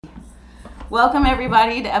Welcome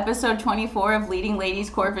everybody to episode 24 of Leading Ladies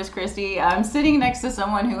Corpus Christi. I'm sitting next to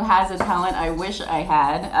someone who has a talent I wish I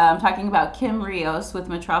had. I'm talking about Kim Rios with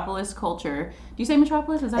Metropolis Culture. Do you say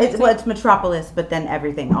Metropolis? Is that it's Metropolis, but then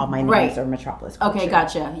everything, all my names are Metropolis Culture. Okay,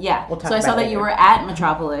 gotcha. Yeah. We'll talk so I saw that you were at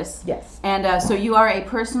Metropolis. Yes. And so you are a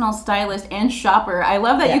personal stylist and shopper. I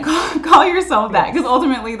love that you call yourself that, because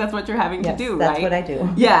ultimately that's what you're having to do, that's right? what I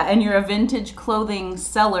do. Yeah, and you're a vintage clothing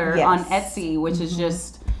seller on Yes. Etsy, which is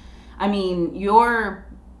just... I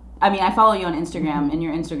follow you on Instagram, and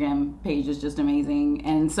your Instagram page is just amazing.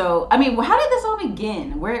 And so, how did this all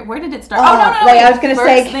begin? Where did it start? No. I was going to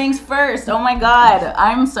say... First things first. Oh, my God.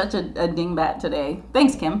 I'm such a dingbat today.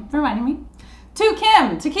 Thanks, Kim, for reminding me. To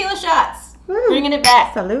Kim, tequila shots. Woo. Bringing it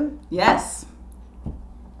back. Salud. Yes.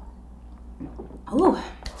 Ooh.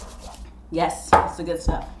 Yes, that's the good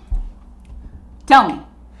stuff. Tell me.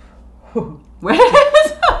 Where did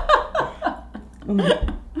it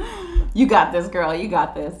You got this, girl. You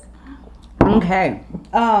got this. Okay.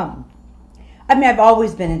 I've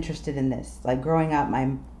always been interested in this. Like, growing up,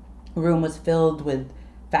 my room was filled with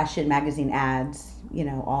fashion magazine ads,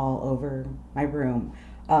 all over my room.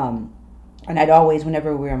 And I'd always,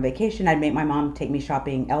 whenever we were on vacation, I'd make my mom take me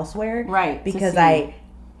shopping elsewhere. Right. Because I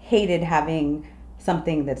hated having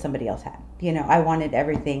something that somebody else had. I wanted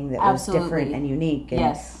everything that was different and unique. And,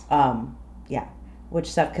 yes. Yeah. Which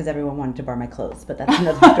sucked because everyone wanted to borrow my clothes, but that's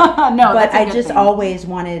another story. No, but that's a I good just thing. always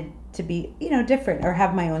wanted to be, different or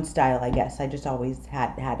have my own style. I guess I just always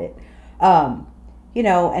had it,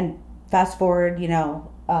 And fast forward,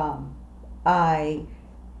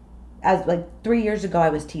 as 3 years ago, I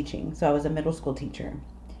was teaching, so I was a middle school teacher,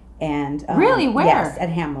 and really, where? Yes, at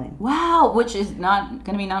Hamlin. Wow, which is not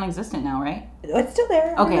going to be non-existent now, right? It's still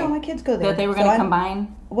there. Okay, my kids go there. That they were going to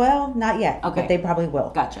combine. Well, not yet. Okay, but they probably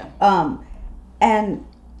will. Gotcha. And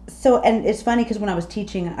it's funny because when I was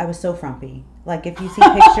teaching, I was so frumpy. Like, if you see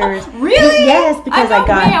pictures, really? Yes, because no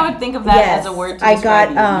way I would think of that as a word to describe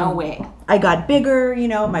you. No way. I got bigger.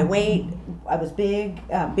 My weight. I was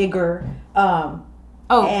bigger.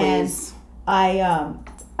 Please.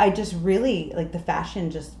 I just really like the fashion.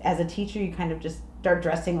 Just as a teacher, you kind of just start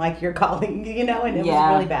dressing like your colleague, and it was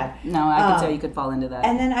really bad. No, I could tell you could fall into that.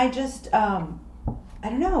 And then I just, I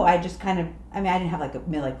don't know. I just kind of, I didn't have like a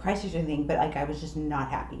midlife crisis or anything, but I was just not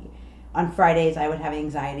happy. On Fridays, I would have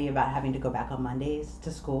anxiety about having to go back on Mondays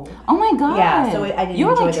to school. Oh my God! Yeah, so I didn't. You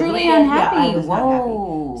were enjoy like the truly weekend. unhappy. Yeah, I was Whoa!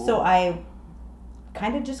 not happy. So I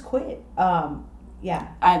kind of just quit.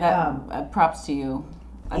 Props to you.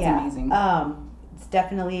 That's amazing. It's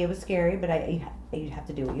definitely, it was scary, but you have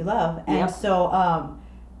to do what you love, and so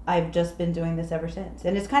I've just been doing this ever since,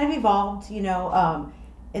 and it's kind of evolved.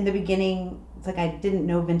 In the beginning, it's like I didn't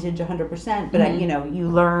know vintage 100%, but you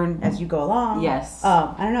learn as you go along. Yes.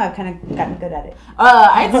 I don't know. I've kind of gotten good at it.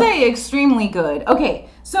 I'd say extremely good. Okay,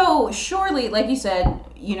 so surely, like you said,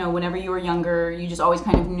 whenever you were younger, you just always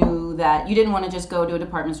kind of knew that you didn't want to just go to a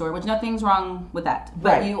department store, which nothing's wrong with that.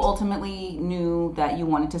 But Right. you ultimately knew that you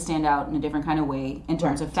wanted to stand out in a different kind of way in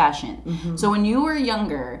terms of fashion. Mm-hmm. So when you were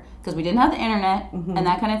younger, because we didn't have the internet and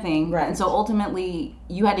that kind of thing, Right. and so ultimately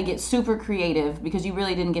you had to get super creative because you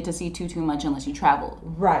really didn't get to see too much unless you traveled.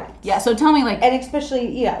 Right. Yeah, so tell me, like... And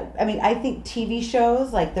especially, I think TV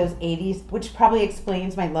shows like those 80s, which probably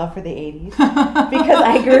explains my love for the 80s. Because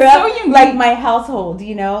I grew It's up, so unique. like my household,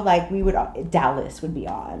 like we would, Dallas would be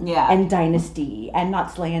on. Yeah. And Dynasty and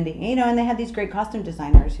Knots Landing, and they had these great costume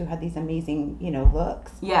designers who had these amazing,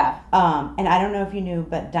 looks. Yeah. And I don't know if you knew,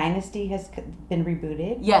 but Dynasty has been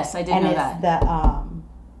rebooted. Yes, I did know that.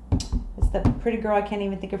 It's the pretty girl, I can't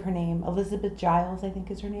even think of her name. Elizabeth Giles, I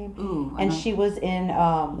think is her name. Ooh, and she was in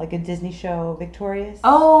like a Disney show, Victorious.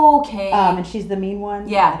 Okay. And she's the mean one.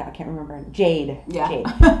 Yeah. I can't remember her. Jade. Yeah. Jade.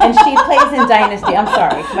 And she plays in Dynasty. I'm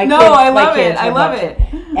sorry. I love it. I love it.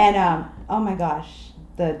 And oh my gosh,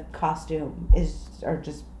 the costume are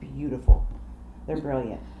just beautiful. They're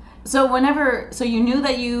brilliant. So you knew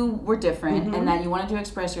that you were different and that you wanted to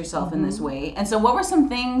express yourself in this way. And so what were some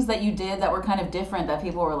things that you did that were kind of different that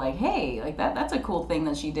people were like, hey, like that's a cool thing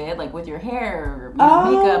that she did, like with your hair or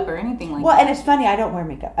makeup or anything like that? Well, and it's funny, I don't wear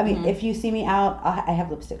makeup. If you see me out, I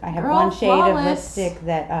have lipstick. I have one shade of lipstick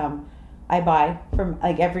that I buy from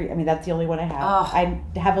that's the only one I have.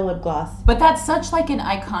 I have a lip gloss. But that's such like an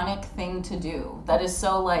iconic thing to do. That is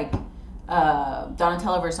so like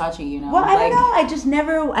Donatella Versace, Well, I don't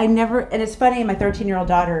know. I never, and it's funny, my 13-year-old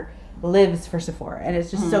daughter lives for Sephora, and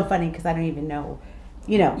it's just so funny because I don't even know,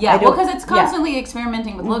 Yeah, because it's constantly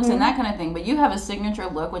experimenting with looks and that kind of thing, but you have a signature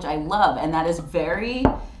look, which I love, and that is very,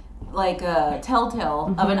 like, a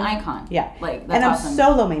telltale of an icon. Yeah. Like, that's and I'm awesome.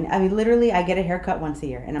 so low maintenance. Literally, I get a haircut once a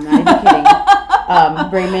year, and I'm not even kidding.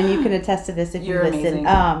 Raymond, you can attest to this if You're you listen.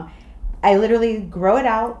 amazing. I literally grow it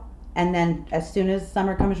out, and then as soon as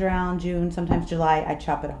summer comes around, June, sometimes July, I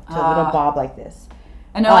chop it off to a little bob like this.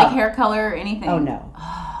 And no, like hair color or anything? Oh, no.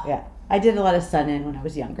 Yeah. I did a lot of sun-in when I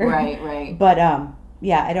was younger. Right. But,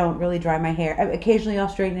 yeah, I don't really dry my hair. Occasionally, I'll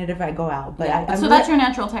straighten it if I go out. But so that's your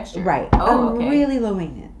natural texture. Right. Oh, I'm okay. really low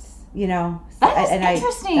maintenance, you know? That is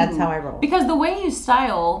interesting. That's how I roll. Because the way you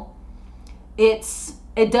style, it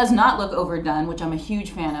does not look overdone, which I'm a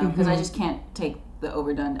huge fan of, because I just can't take the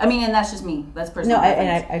overdone. I mean, and that's just me. That's personal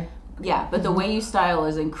preference. Yeah, but the way you style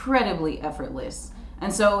is incredibly effortless.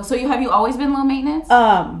 And so have you always been low maintenance?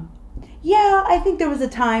 Yeah, I think there was a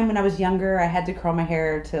time when I was younger, I had to curl my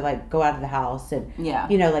hair to like go out of the house, and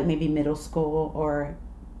you know, like maybe middle school or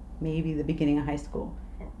maybe the beginning of high school.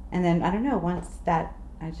 And then I don't know, once that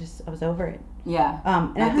I was over it. Yeah.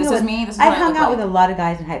 And like, this is me. This is I what hung out like. with a lot of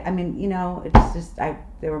guys in high. I mean, you know, it's just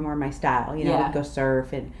they were more my style. You know, we'd go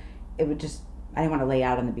surf, and it would just I didn't want to lay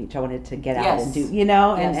out on the beach. I wanted to get out and do, you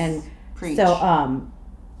know, and Preach. So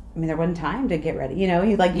I mean, there wasn't time to get ready. You know,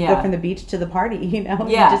 you go from the beach to the party. You know,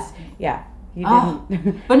 you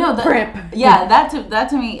didn't. But no, primp. Yeah, that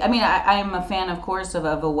to me. I mean, I'm a fan, of course, of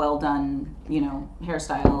a well done, you know,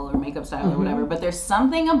 hairstyle or makeup style or whatever. But there's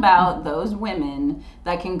something about those women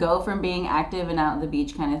that can go from being active and out on the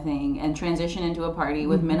beach kind of thing and transition into a party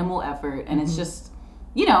with minimal effort, and it's just,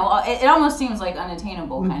 you know, it almost seems like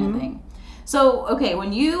unattainable kind of thing. So, okay,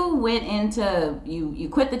 when you went into, you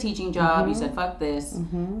quit the teaching job, you said, fuck this,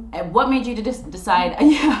 and what made you decide,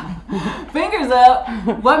 fingers up,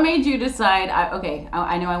 what made you decide,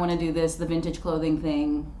 I know I want to do this, the vintage clothing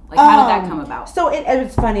thing, like, how did that come about? So, it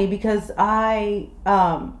was funny, because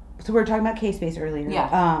so we were talking about K-Space earlier.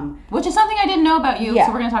 Yeah. Which is something I didn't know about you, so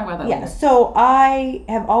we're going to talk about that later. So, I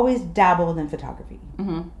have always dabbled in photography.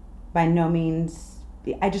 By no means...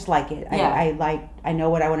 I just like it. I know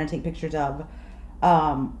what I want to take pictures of.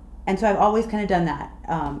 And so I've always kind of done that.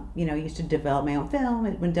 You know, used to develop my own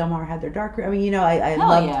film when Del Mar had their dark room. I mean, you know, I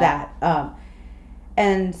loved that.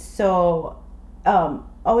 And so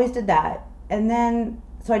always did that. And then,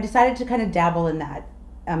 so I decided to kind of dabble in that.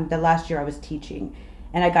 The last year I was teaching.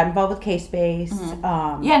 And I got involved with K-Space. And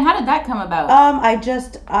how did that come about?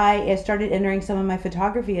 I started entering some of my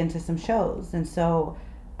photography into some shows. And so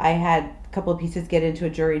I had a couple of pieces get into a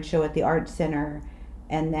juried show at the Art Center,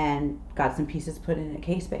 and then got some pieces put in at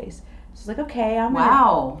K-Space. So it's like, okay, I'm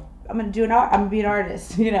gonna be an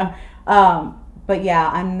artist, you know. But yeah,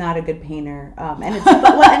 I'm not a good painter, and it's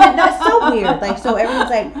it's so weird. Like, so everyone's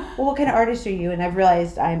like, well, what kind of artist are you? And I've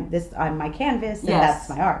realized I'm my canvas, and that's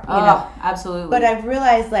my art. You know, absolutely. But I've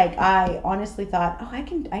realized, like, I honestly thought, I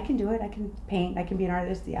can do it. I can paint. I can be an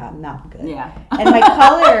artist. Yeah, I'm not good. Yeah. And my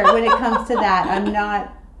color, when it comes to that, I'm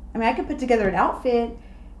not. I mean, I could put together an outfit,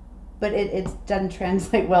 but it doesn't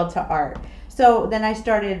translate well to art. So then I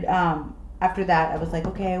started, after that, I was like,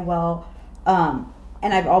 okay, well,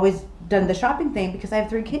 and I've always done the shopping thing because I have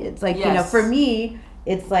 3 kids. Like, you know, for me,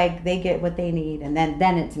 it's like they get what they need, and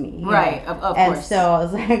then it's me. Right, of course. And so I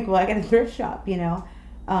was like, well, I got to thrift shop, you know,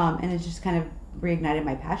 and it just kind of reignited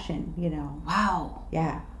my passion, you know. Wow.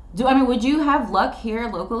 Yeah. Would you have luck here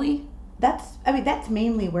locally? That's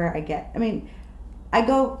mainly where I get,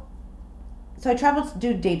 I travel to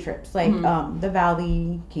do day trips, like the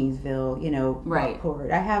Valley, Kingsville, you know,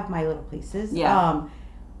 Rockport. I have my little places. Yeah.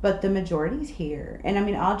 But the majority's here. And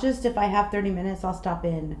if I have 30 minutes, I'll stop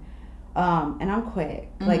in. And I'm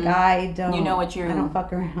quick. Like, I don't... You know what you're... I don't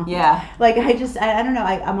fuck around. Yeah. Like, I don't know.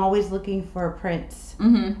 I'm always looking for prints.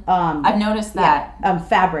 I've noticed that. Yeah.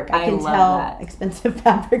 Fabric. I can tell that. Expensive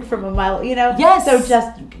fabric from a mile, you know? Yes! So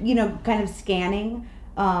just, you know, kind of scanning...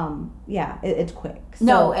 it's quick. So,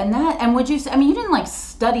 no, and would you say, you didn't like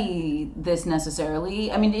study this necessarily.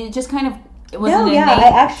 It just kind of, it was an innate I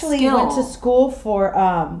actually skill. went to school for,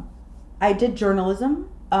 I did journalism.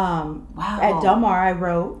 Wow. At Del Mar, I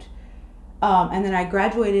wrote. And then I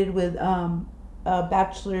graduated with a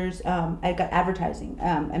bachelor's, I got advertising,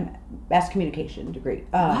 and mass communication degree.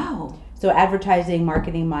 Wow. So advertising,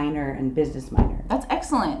 marketing minor, and business minor. That's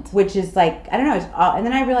excellent. Which is like, I don't know. And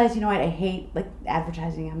then I realized, you know what? I hate like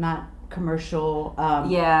advertising. I'm not commercial.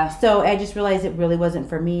 So I just realized it really wasn't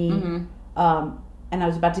for me. And I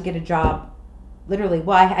was about to get a job. Literally,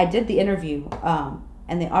 well, I did the interview,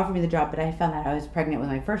 and they offered me the job, but I found out I was pregnant with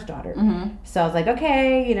my first daughter. So I was like,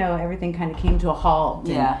 okay, you know, everything kind of came to a halt.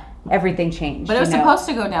 Yeah. Everything changed. But it was supposed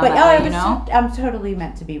to go down that way, you know? I'm totally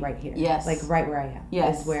meant to be right here. Yes. Like right where I am.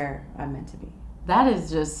 Yes. Is where I'm meant to be. That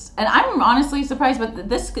is just... And I'm honestly surprised, but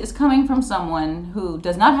this is coming from someone who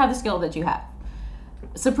does not have the skill that you have.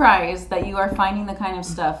 Surprised that you are finding the kind of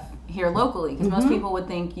stuff here locally, because most people would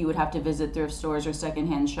think you would have to visit thrift stores or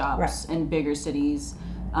secondhand shops in bigger cities.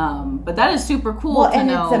 But that is super cool to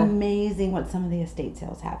know. It's amazing what some of the estate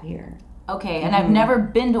sales have here. Okay, and I've never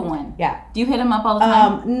been to one. Yeah. Do you hit them up all the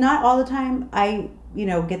time? Not all the time. I,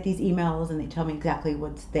 get these emails and they tell me exactly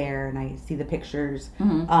what's there, and I see the pictures.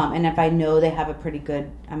 And if I know they have a pretty good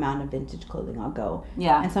amount of vintage clothing, I'll go.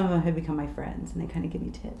 Yeah. And some of them have become my friends, and they kind of give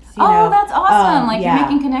me tips. That's awesome. You're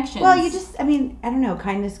making connections. Well, I don't know.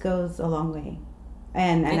 Kindness goes a long way.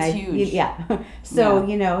 And it's huge. So,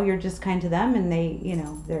 you're just kind to them, and they,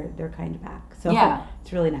 they're kind back. So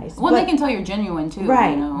it's really nice. Well, they can tell you're genuine too.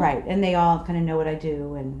 Right, right. And they all kind of know what I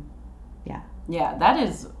do, and yeah. Yeah, that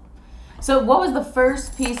is. So what was the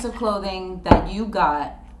first piece of clothing that you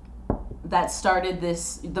got that started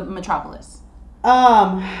the Metropolis?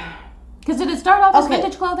 Because did it start off as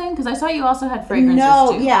vintage clothing? Because I saw you also had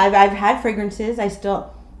fragrances too. Yeah, I've had fragrances. I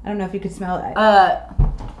don't know if you could smell it.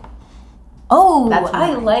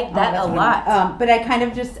 I like that a lot. But I kind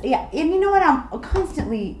of just, and you know what? I'm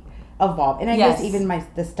constantly evolving. And I guess even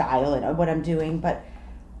the style and what I'm doing. But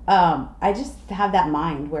I just have that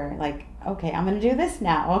mind where, like, okay, I'm going to do this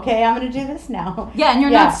now. Okay, I'm going to do this now. Yeah, and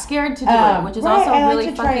you're not scared to do it, which is also really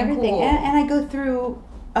like to fucking try everything. cool. And I go through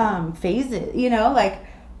phases, like,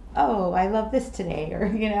 oh, I love this today, or,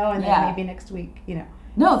 and then maybe next week,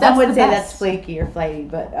 No, some would the say best. that's flaky or flighty,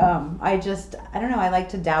 but I don't know. I like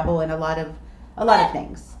to dabble in a lot of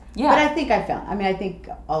things. Yeah. But I think I think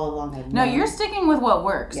all along I've known. No, you're sticking with what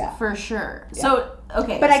works, for sure. Yeah. So,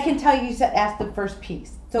 okay. But I can tell you, asked the first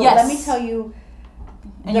piece. So let me tell you,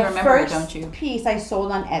 and you remember it, don't you? The first piece I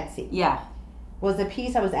sold on Etsy was a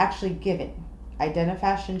piece I was actually given. I did a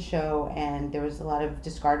fashion show, and there was a lot of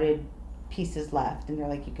discarded pieces left, and they're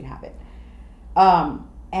like, you can have it.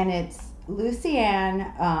 And it's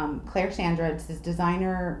Lucianne Claire Sandra. It's this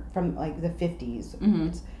designer from like the 50s. Mm-hmm.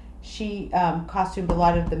 She costumed a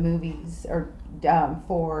lot of the movies or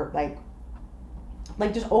for like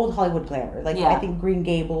just old Hollywood glamour. I think Green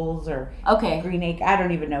Gables or Green Acre. I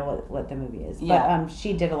don't even know what the movie is. Yeah. But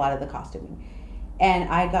she did a lot of the costuming. And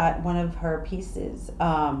I got one of her pieces.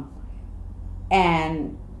 And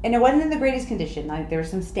it wasn't in the greatest condition. Like, there were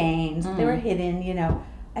some stains. They were hidden,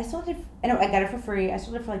 I sold it, and I got it for free. I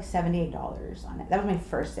sold it for like $78 on it. That was my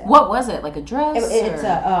first sale. What was it? Like a dress?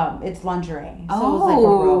 It's lingerie. So it was like a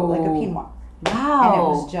robe, like a peignoir. Wow. And it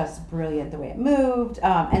was just brilliant the way it moved.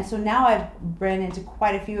 And so now I've ran into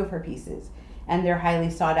quite a few of her pieces, and they're highly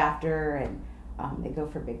sought after, and they go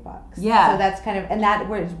for big bucks. Yeah. So that's kind of, and that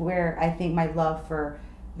was where I think my love for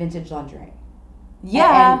vintage lingerie.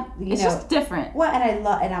 Yeah. And it's just different. Well, and I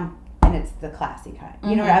love, and it's the classy kind.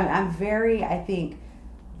 You know, I'm very, I think,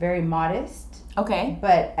 very modest. Okay.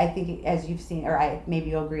 But I think, as you've seen, or maybe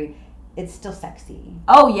you'll agree, it's still sexy.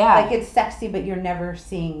 Oh, yeah. Like, it's sexy, but you're never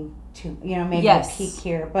seeing maybe a peak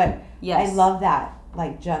here. But I love that,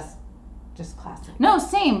 like, just classic. No,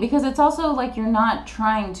 same, because it's also like you're not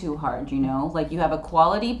trying too hard, Like, you have a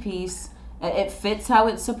quality piece. It fits how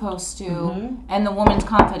it's supposed to, and the woman's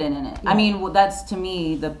confident in it. Yeah. I mean, that's, to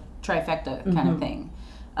me, the trifecta kind of thing.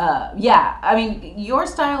 I mean, your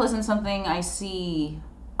style isn't something I see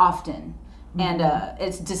often, and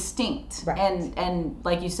it's distinct. Right. And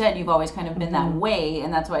like you said, you've always kind of been that way,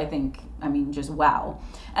 and that's why I think, just wow.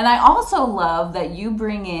 And I also love that you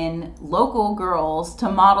bring in local girls to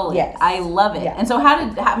model it. Yes. I love it. Yeah. And so how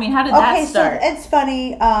did that start? So it's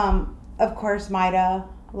funny. Of course, Maida,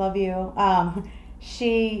 love you.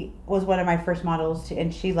 She was one of my first models,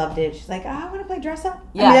 and she loved it. She's like, I want to play dress up.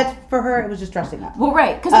 Yeah. That's for her. It was just dressing up. Well,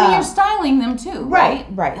 right. Because you're styling them too, right?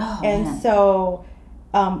 Right. Oh, and man. So,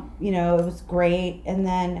 it was great. And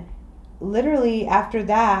then literally after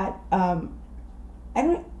that,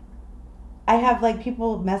 I have like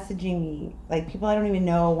people messaging me, like people I don't even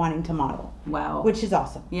know wanting to model. Wow. Which is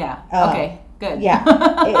awesome. Yeah. Okay. Good. Yeah.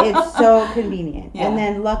 It's so convenient. Yeah. And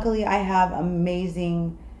then luckily I have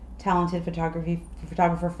amazing, talented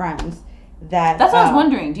photographer friends that's what I was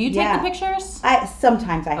wondering. Do you take the pictures?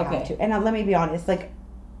 Sometimes I have to. And let me be honest, like,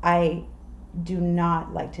 I do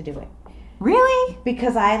not like to do it. Really?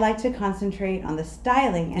 Because I like to concentrate on the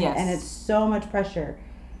styling, and it's so much pressure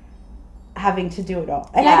having to do it all.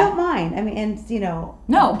 And I don't mind.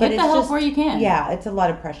 No, get the help where you can. Yeah, it's a lot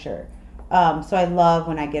of pressure. So I love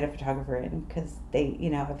when I get a photographer in, because they,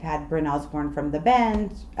 I've had Bryn Osborne from The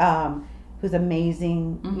Bend, who's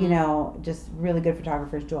amazing, just really good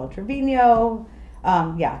photographers, Joel Trevino,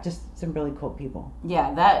 just some really cool people.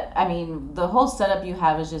 Yeah, the whole setup you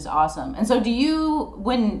have is just awesome. And so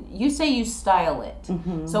when you say you style it,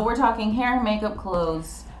 so we're talking hair, makeup,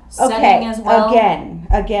 clothes, setting as well?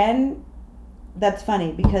 Again, that's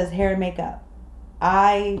funny, because hair and makeup,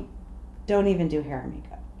 I don't even do hair and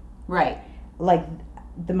makeup. Right. Like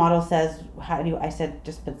the model says, I said,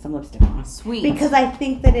 just put some lipstick on. Sweet. Because I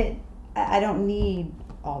think that I don't need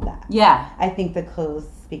all that. Yeah. I think the clothes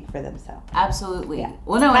speak for themselves. Absolutely. Yeah.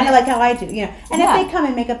 Well, no, kind of like how I do, you know. And yeah. if they come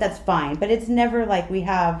in makeup, that's fine. But it's never like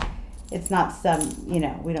it's not some, you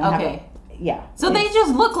know, we don't have yeah. So they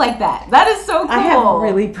just look like that. That is so cool. I have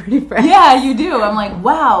really pretty friends. Yeah, you do. I'm like,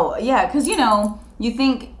 wow. Yeah, because, you know, you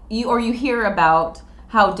think, you hear about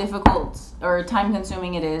how difficult or time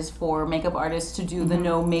consuming it is for makeup artists to do the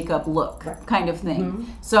no makeup look kind of thing.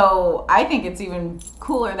 So I think it's even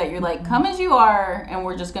cooler that you're like, come as you are, and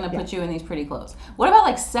we're just going to put you in these pretty clothes. What about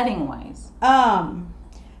like setting wise?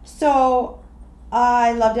 So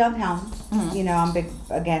I love downtown. You know, I'm big,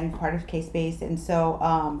 again, part of K-Space. And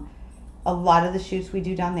so a lot of the shoots we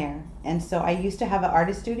do down there. And so I used to have an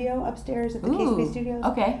artist studio upstairs at the K-Space Studios.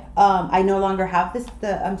 Okay. I no longer have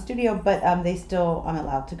the studio, but they still, I'm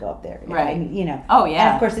allowed to go up there. Right. You know. Oh, yeah.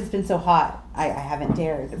 And of course, it's been so hot, I haven't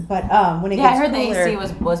dared. But when it gets I heard cooler, the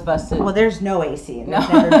AC was busted. Well, there's no AC, and there's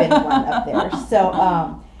never been one up there.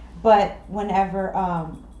 So, but whenever,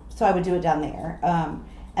 so I would do it down there. And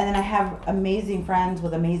then I have amazing friends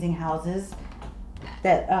with amazing houses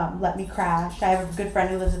that let me crash. I have a good friend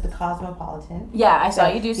who lives at the Cosmopolitan. Yeah, I saw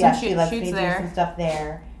you do some she lets me shoots there. Do some stuff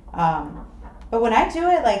there. But when I do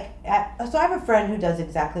it, so I have a friend who does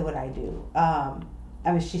exactly what I do. I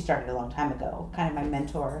mean, she started a long time ago, kind of my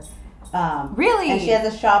mentor. Really? And she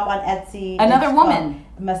has a shop on Etsy. Another woman.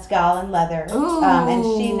 Mescal and Leather. Ooh. And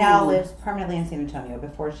she now lives permanently in San Antonio.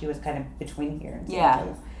 Before she was kind of between here and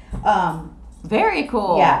San Antonio. Very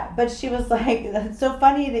cool. Yeah, but she was like, it's so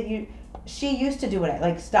funny that she used to do what I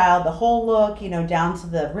like, styled the whole look, you know, down to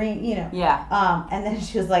the ring, you know. Yeah. And then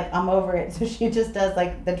she was like, I'm over it. So she just does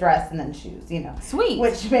like the dress and then shoes, you know. Sweet.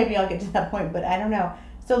 Which maybe I'll get to that point, but I don't know.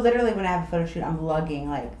 So literally when I have a photo shoot, I'm lugging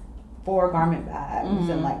like 4 garment bags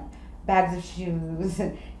and like bags of shoes,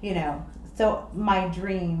 and, you know. So my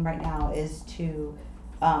dream right now is to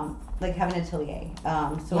like have an atelier.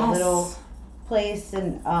 So a little place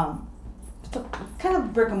and so kind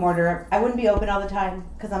of brick and mortar. I wouldn't be open all the time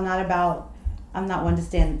because I'm not one to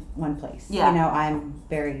stay in one place. Yeah. You know,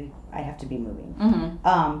 I have to be moving.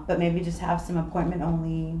 But maybe just have some appointment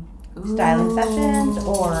only styling sessions,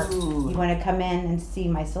 or you want to come in and see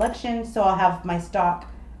my selection. So I'll have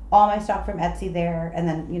all my stock from Etsy there, and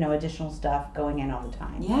then, you know, additional stuff going in all the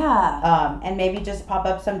time. Yeah. And maybe just pop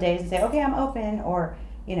up some days and say, okay, I'm open, or,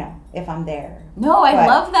 you know, if I'm there. No, I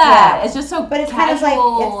love that. Yeah. It's just so but it's casual.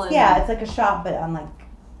 Kind of like, it's like a shop, but on like,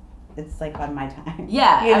 it's like on my time.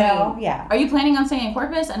 Yeah. You know? Yeah. Are you planning on staying in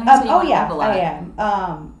Corpus? I know you said you want to work a lot. I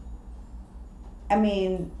am. I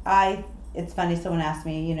mean, it's funny, someone asked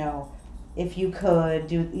me, you know, if you could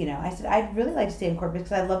do, you know, I said, I'd really like to stay in Corpus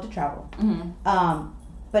because I love to travel.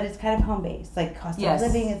 But it's kind of home-based. Like, cost of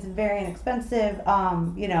living is very inexpensive,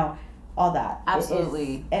 you know, all that.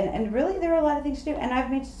 Absolutely. And really, there are a lot of things to do. And I've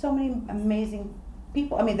made so many amazing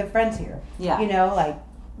people. I mean, the friends here. Yeah. You know, like,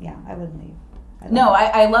 yeah, I wouldn't leave.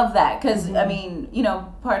 I love that because, I mean, you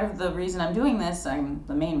know, part of the reason I'm doing this,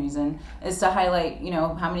 the main reason, is to highlight, you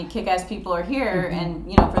know, how many kick-ass people are here and,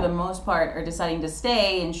 you know, for the most part are deciding to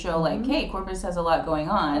stay and show like, hey, Corpus has a lot going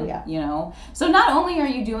on, you know. So not only are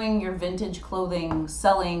you doing your vintage clothing,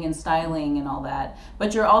 selling and styling and all that,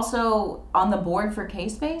 but you're also on the board for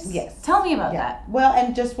K-Space? Yes. Tell me about that. Well,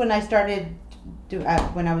 and just when I started,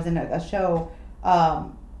 when I was in a show,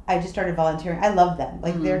 I just started volunteering. I love them.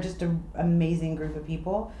 Like, they're just an amazing group of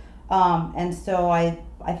people. And so I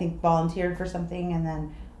think volunteered for something, and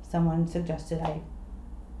then someone suggested I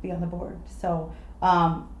be on the board. So,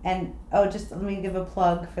 just let me give a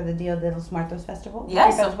plug for the Dia de los Muertos Festival.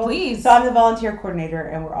 Yes, Festival. please. So I'm the volunteer coordinator,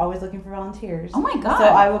 and we're always looking for volunteers. Oh my God. So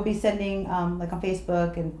I will be sending, like on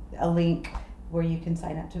Facebook, and a link where you can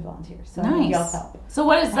sign up to volunteer. So I need y'all's help. So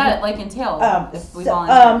what does that like entail if we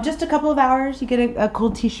volunteer? Just a couple of hours. You get a cool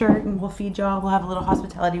T-shirt, and we'll feed y'all. We'll have a little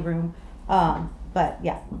hospitality room. But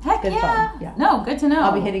yeah, heck good yeah. fun. Yeah. No, good to know.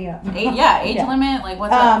 I'll be hitting you up. Age limit, like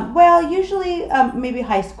what's up? Well, usually maybe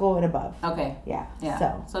high school and above. Okay. Yeah.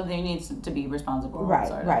 So they need to be responsible. Right,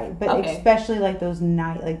 sort of. right. But especially like those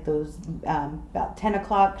about 10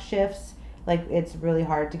 o'clock shifts, like it's really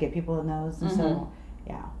hard to get people in those. And so,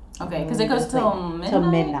 yeah. Okay, because it goes till midnight? Till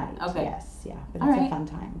midnight, okay. Yes, yeah. But it's a fun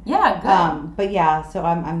time. Yeah, good. But yeah, so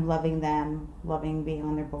I'm loving them, loving being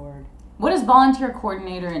on their board. What does volunteer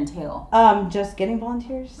coordinator entail? Just getting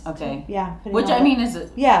volunteers. Okay. Which I mean is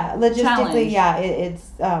logistically, challenge.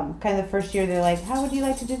 It's kind of the first year they're like, how would you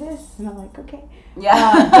like to do this? And I'm like, okay.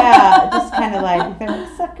 Just kind of like, they're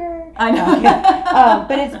like, sucker. I know.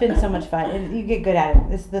 But it's been so much fun. And you get good at it.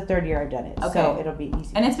 This is the 3rd year I've done it. Okay. So it'll be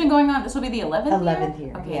easy. And it's been going on, this will be the 11th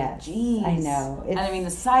year. Okay, yes. Jeez. I know. And I mean,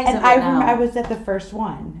 the size and of it now. I was at the first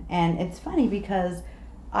one. And it's funny because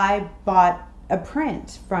I bought a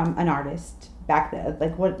print from an artist back then,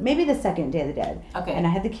 like maybe the second Day of the Dead. Okay. And I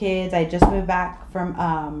had the kids. I just moved back from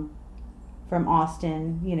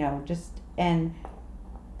Austin, and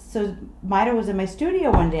so Maida was in my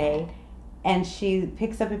studio one day, and she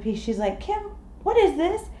picks up a piece. She's like, Kim, what is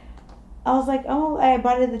this? I was like, oh, I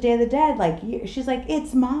bought it the Day of the Dead. Like, she's like,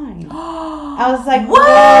 it's mine. I was like, what?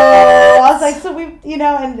 Whoa. I was like, so we,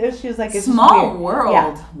 and she was like, it's small world.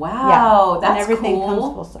 Yeah. Wow, yeah. that's and everything cool.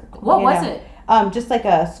 comes full circle. What was it? Just like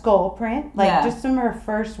a skull print, just some of her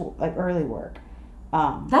first early work.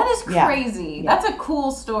 That is crazy. Yeah. That's a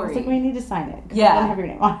cool story. It's like we need to sign it. Yeah, I don't have your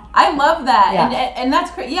name on. I love that, Yeah. and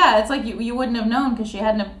that's crazy. Yeah, it's like you wouldn't have known because she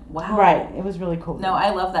hadn't. Wow. Right. It was really cool. No,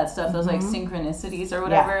 I love that stuff. Those like synchronicities or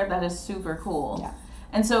whatever. Yeah. That is super cool. Yeah.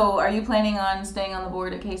 And so, are you planning on staying on the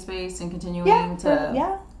board at K-Space and continuing to?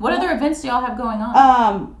 Yeah. What other events do y'all have going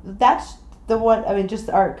on? That's the one. I mean, just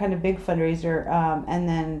our kind of big fundraiser. And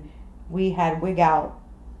then we had Wig Out.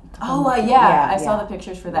 Oh, yeah. I saw the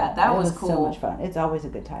pictures for that. That was cool. So much fun. It's always a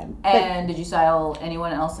good time. And did you style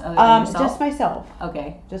anyone else other than yourself? Just myself.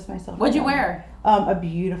 Okay. Just myself. What'd you wear? A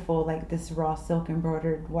beautiful, like this raw silk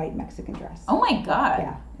embroidered white Mexican dress. Oh my God.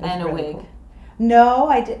 Yeah. And really a wig. Cool. No,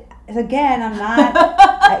 I did. Again, I'm not.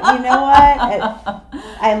 You know what?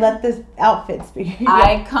 I let this outfit speak.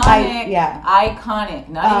 Iconic. Yeah. Iconic.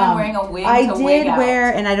 Not even wearing a wig to wig out. I did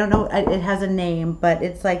wear, and I don't know, it has a name, but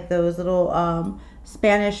it's like those little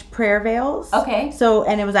Spanish prayer veils. Okay. So,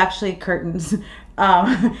 and it was actually curtains.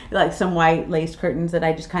 Like some white lace curtains that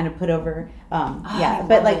I just kind of put over.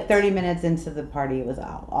 But like 30 minutes into the party, it was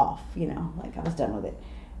off. Like I was done with it.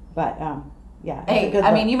 But yeah. Hey,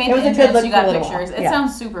 I mean, you made the entrance, you got pictures. It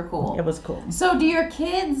sounds super cool. It was cool. So, do your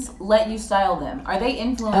kids let you style them? Are they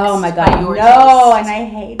influenced by your taste? No, and I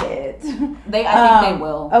hate it. I think they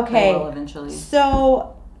will. Okay. They will eventually.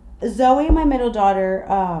 So, Zoe, my middle daughter,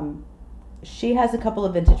 she has a couple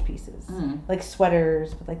of vintage pieces, like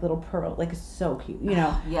sweaters with like little pearl, like it's so cute,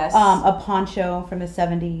 Yes. A poncho from the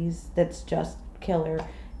 70s that's just killer,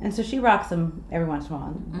 and so she rocks them every once in a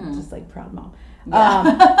while. Just like proud mom.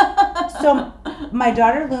 Yeah. So my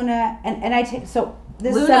daughter Luna and I take this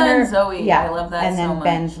Luna summer, and Zoe. I love that. And then so much.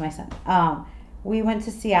 Ben's my son. We went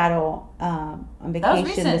to Seattle on vacation that was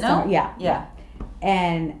recent, this summer. No? Yeah.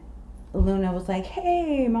 And Luna was like,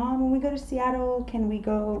 "Hey, Mom, when we go to Seattle, can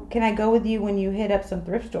I go with you when you hit up some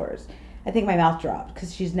thrift stores?" I think my mouth dropped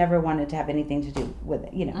because she's never wanted to have anything to do with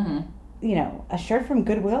it. A shirt from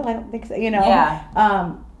Goodwill, I don't think so.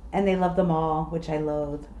 Yeah. And they love them all, which I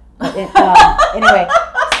loathe. But anyway,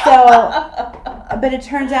 but it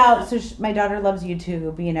turns out, my daughter loves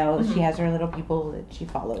YouTube. She has her little people that she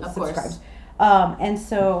follows, subscribes, and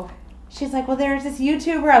so. She's like, well, there's this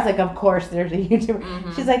YouTuber. I was like, of course there's a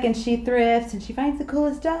YouTuber. She's like, and she thrifts and she finds the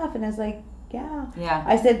coolest stuff. And I was like, yeah. Yeah.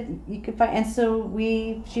 I said, you could find, and so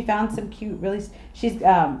she found some cute, she's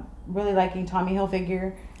really liking Tommy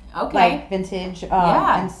Hilfiger. Okay. Like vintage.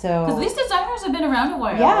 And so. Because these designers have been around a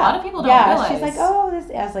while. Yeah. A lot of people don't realize. She's like, oh,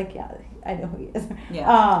 this. I was like, yeah, I know who he is. Yeah.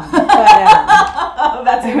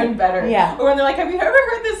 That's even better. Yeah. Or when they're like, have you ever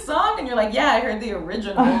heard this song? And you're like, yeah, I heard the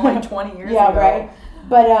original like 20 years ago. Yeah, right.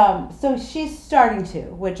 But so she's starting to,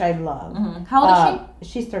 which I love. How old is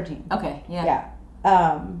she? She's 13. Okay, yeah.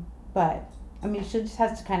 Yeah. But I mean, she just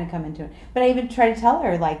has to kind of come into it. But I even try to tell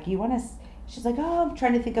her, like, you want to. She's like, oh, I'm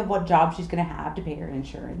trying to think of what job she's going to have to pay her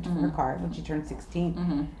insurance for her car when she turns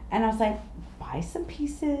 16. And I was like, buy some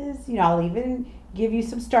pieces. I'll even give you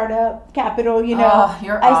some startup capital. Oh,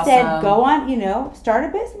 you're I awesome. said, go on. Start a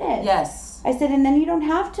business. Yes. I said, and then you don't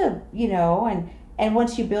have to, And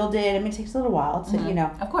once you build it, I mean, it takes a little while to,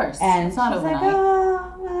 Of course. And it's not she's overnight. like,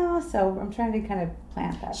 oh, well, so I'm trying to kind of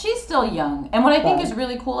plant that. She's still young. And what I think is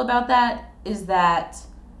really cool about that is that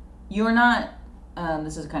you're not,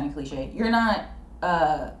 this is kind of cliche, you're not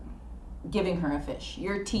giving her a fish.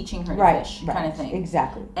 You're teaching her to fish kind of thing.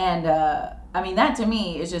 Exactly. And, I mean, that to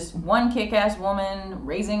me is just one kick-ass woman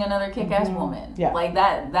raising another kick-ass woman. Yeah. Like,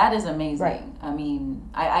 that is amazing. Right. I mean,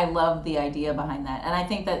 I love the idea behind that. And I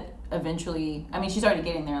think that eventually, I mean, she's already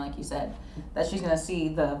getting there, like you said, that she's going to see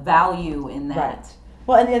the value in that. Right.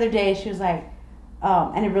 Well, and the other day she was like,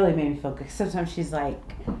 and it really made me feel good. Sometimes she's like,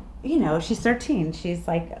 you know, she's 13. She's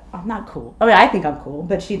like, I'm not cool. I mean, I think I'm cool,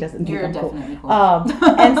 but she doesn't think You're I'm definitely cool.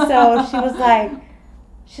 cool. And so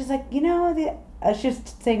she's like, you know, she was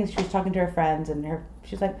saying she was talking to her friends, and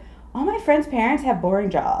she's like, all my friends' parents have boring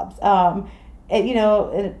jobs. And, you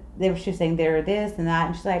know, she was saying they're this and that,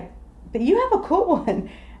 and she's like, but you have a cool one.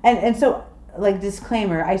 And so, like,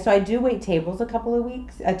 disclaimer, I do wait tables a couple of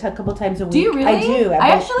weeks, a couple times a week. Do you really? I do. I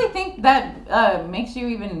actually think that makes you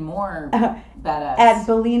even more badass. At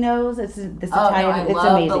Bellino's, it's this Italian. No, it's love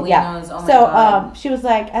amazing. Bellino's. Yeah. Oh my So God. she was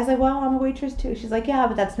like, I was like, well, I'm a waitress too. She's like, yeah,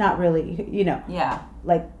 but that's not really, you know, Yeah.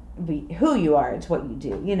 like who you are. It's what you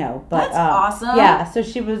do, you know. But That's awesome. Yeah. So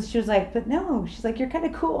she was like, but no, she's like, you're kind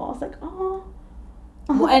of cool. I was like, oh.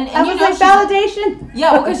 Well, and I you was know like, validation.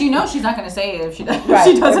 Yeah, well, because you know she's not going to say it if she, Right,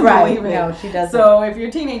 she doesn't right. believe it. No, she doesn't. So if you're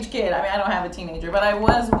a teenage kid, I mean, I don't have a teenager, but I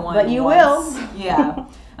was one. But you once. will. Yeah.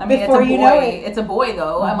 I mean, Before it's a boy. you know it. It's a boy,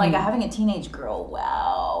 though. Mm-hmm. I'm like, having a teenage girl,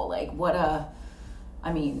 wow. Like, what a,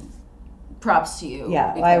 I mean, props to you.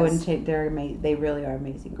 Yeah, because, I wouldn't change. They really are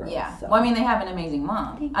amazing girls. Yeah. So. Well, I mean, they have an amazing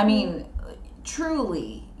mom. Thank I you. mean,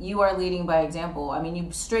 truly, you are leading by example. I mean,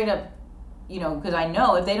 you straight up, you know, because I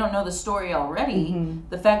know if they don't know the story already, Mm-hmm.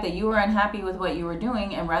 the fact that you were unhappy with what you were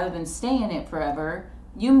doing, and rather than stay in it forever,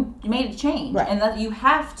 you made a change, Right. and that you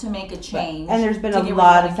have to make a change. And there's been to a get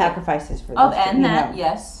lot where you of wanna sacrifices for get. this. And you that, know.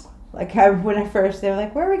 yes. Like when I first, they were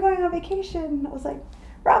like, "Where are we going on vacation?" I was like,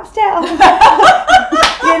 "Robstown."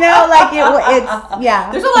 You know, like it's yeah.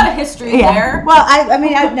 There's a lot of history there. Well, I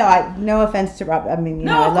mean, no offense to Rob. I mean, you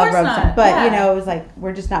No, know, I of love course Robstown, not. but Yeah. you know, it was like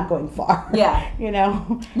we're just not going far. Yeah. You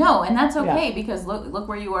know. No, and that's okay because look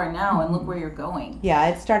where you are now and look where you're going. Yeah,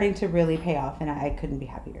 it's starting to really pay off, and I couldn't be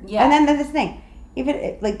happier. Yeah. And then this thing,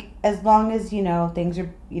 even like as long as you know things are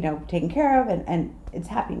taken care of, and it's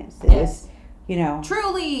happiness. It Yes. is, you know.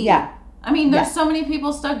 Truly. Yeah. I mean, there's Yeah. so many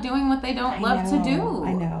people stuck doing what they don't love to do.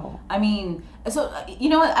 I know. I mean, so you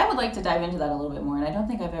know what? I would like to dive into that a little bit more, and I don't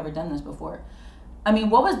think I've ever done this before. I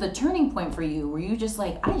mean, what was the turning point for you? Were you just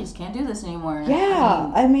like, I just can't do this anymore?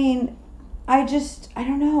 Yeah, I mean, I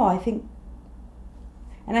don't know. I think,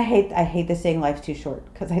 and I hate this saying life's too short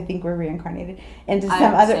because I think we're reincarnated into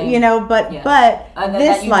some other, same. you know. But Yes. but That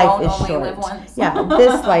this you life won't is only short. live once. Yeah,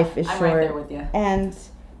 this life is I'm short. right there with you. And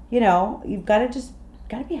you know, you've got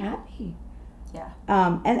to be happy. Yeah.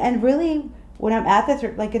 And really, when I'm at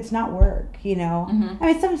the like, it's not work, you know. Mhm.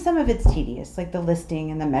 I mean, some of it's tedious, like the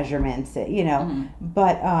listing and the measurements, you know. Mhm.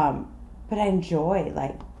 But I enjoy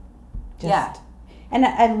like, just, Yeah. and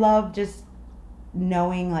I love just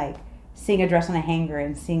knowing, like, seeing a dress on a hanger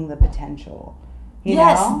and seeing the potential. You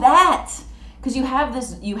know? That. Because you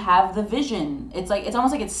have the vision. It's like, it's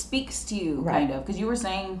almost like it speaks to you, Right. kind of. Because you were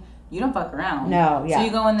saying you don't fuck around. No, yeah. So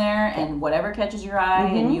you go in there and whatever catches your eye,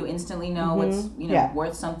 and Mhm. you instantly know what's Yeah.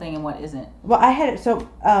 worth something and what isn't. Well, I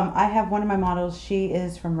have one of my models. She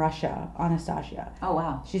is from Russia, Anastasia. Oh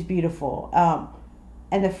wow. She's beautiful.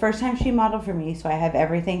 And the first time she modeled for me, so I have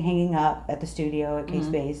everything hanging up at the studio at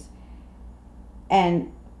K-Space.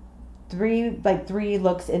 And three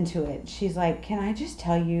looks into it, she's like, "Can I just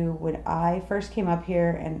tell you, when I first came up here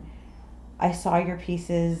and I saw your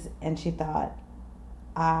pieces," and she thought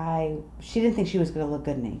she didn't think she was going to look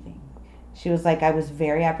good in anything. She was like, "I was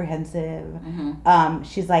very apprehensive." Mm-hmm.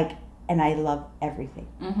 She's like, "And I love everything."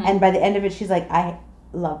 Mm-hmm. And by the end of it, she's like, "I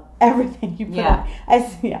love everything you put Yeah.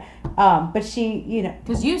 on." But she, you know,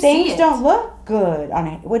 Because you see things it. don't look good on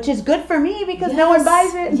it, which is good for me because no one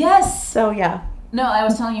buys it. Yes. So yeah. No, I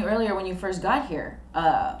was telling you earlier when you first got here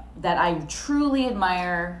that I truly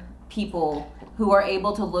admire people who are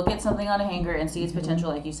able to look at something on a hanger and see its potential,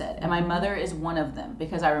 like you said. And my mother is one of them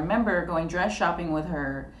because I remember going dress shopping with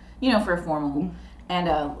her, for a formal, and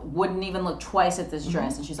wouldn't even look twice at this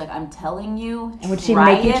dress. And she's like, "I'm telling you, And would she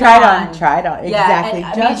make you try it on? Try it on. Yeah, Exactly. and,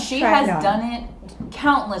 I mean, Just she try has it on. done it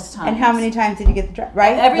countless times. And how many times did you get the dress?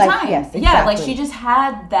 Right? Every Like, time. Yes. Exactly. Yeah, like she just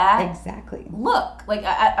had that Exactly. look. Like,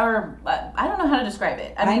 I don't know how to describe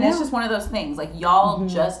it. I mean, it's know. just one of those things. Like, y'all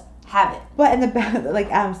just have it. But in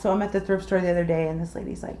the so I'm at the thrift store the other day, and this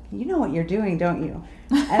lady's like, "You know what you're doing, don't you?"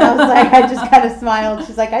 And I was like, I just kind of smiled.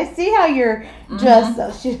 She's like, "I see how you're just."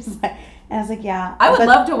 So she's like, and I was like, "Yeah." I would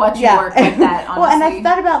love to watch you work like that, honestly. Well, and I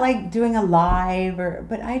thought about like doing a live,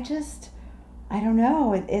 but I don't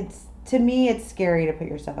know. It's to me, it's scary to put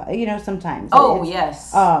yourself out. Sometimes. Oh, it's,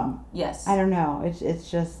 yes. Yes. I don't know. It's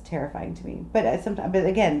just terrifying to me. But sometimes, but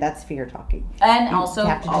again, that's fear talking. And You also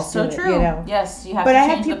have to just do it, true. Yes, you have but to I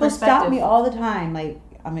change have the people perspective. stop me all the time. Like,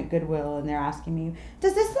 I'm at Goodwill and they're asking me,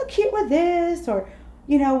 "Does this look cute with this?" Or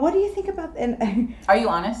what do you think about? And Are you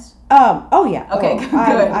honest? oh yeah. Okay, oh,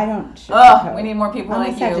 good. I don't. We need more people I'm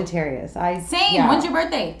like a Sagittarius. Same. Yeah. When's your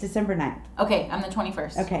birthday? December 9th. Okay, I'm the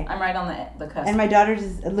 21st. Okay. I'm right on the cusp. And my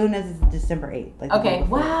daughter's Luna's is December 8th. Like okay.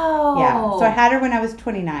 Wow. Yeah. So I had her when I was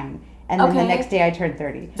 29. And then the next day I turned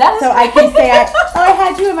 30. So I can say I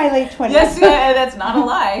had you in my late 20s. Yes, that's not a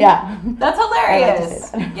lie. Yeah. That's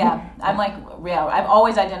hilarious. I like Yeah. I'm like, I've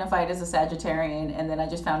always identified as a Sagittarian, and then I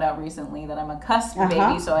just found out recently that I'm a cusp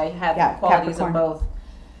baby, so I have the qualities Capricorn. of both.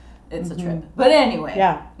 It's a trip. But anyway.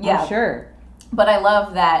 Yeah. Yeah. I'm sure. But I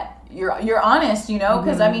love that you're honest,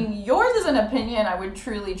 because I mean, yours is an opinion I would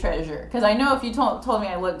truly treasure. Because I know if you told me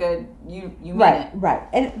I look good, you mean it. Right.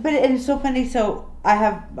 And it's so funny. So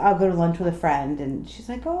I'll go to lunch with a friend, and she's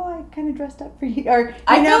like, "Oh, I kind of dressed up for you." Or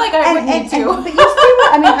I feel like I would need to. But you see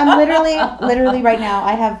what I mean? I'm literally right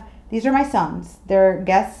now. These are my sons. They're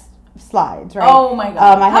guest slides, right? Oh my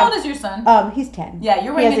god! How old is your son? He's 10. Yeah,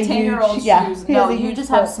 you're wearing a 10-year-old shoes. Yeah, no, you just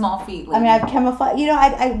have small feet. Lady. I mean, I've camouflaged.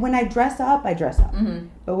 I when I dress up, I dress up. Mm-hmm.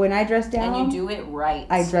 But when I dress down, and you do it right.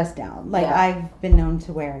 I dress down. Like I've been known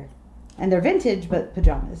to wear, and they're vintage, but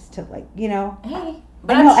pajamas to Hey.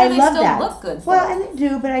 But I'm sure they still look good. Well, and they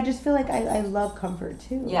do, but I just feel like I love comfort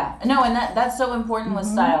too. Yeah, no, and that's so important with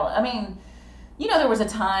style. I mean, there was a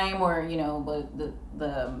time where the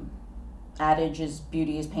adage is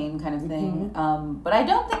beauty is pain kind of thing. But I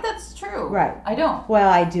don't think that's true. Right. I don't. Well,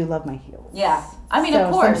 I do love my heels. Yeah. I mean,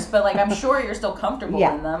 of course, but I'm sure you're still comfortable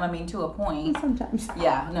in them. I mean, to a point. Sometimes.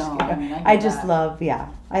 Yeah. No. I mean, I just love. Yeah,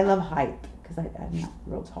 I love height because I'm not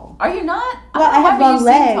real tall. Are you not? Well, I have long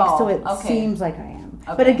legs, so it seems like I am.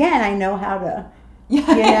 Okay. But again, I know how to.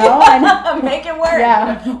 Make it work.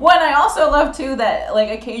 Yeah. One, I also love too that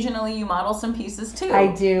occasionally you model some pieces too. I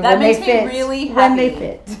do. That makes me really happy. When they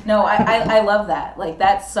fit. No, I love that.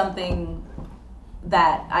 That's something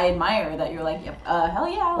that I admire. That you're like, hell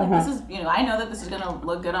yeah. This is I know that this is gonna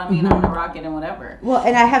look good on me, and I'm gonna rock it and whatever. Well,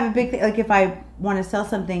 and I have a big thing. If I want to sell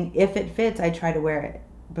something, if it fits, I try to wear it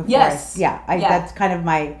before. Yes. That's kind of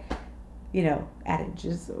my, adage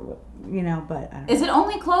is. But I don't know. Is it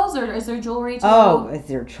only clothes or is there jewelry too? Oh, is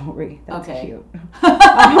there jewelry? That's cute. Sorry.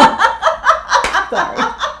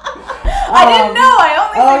 I didn't know. I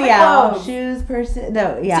only see the clothes. Shoes, purses.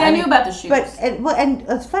 No, yeah. See, I knew about the shoes. But and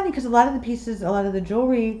it's funny because a lot of the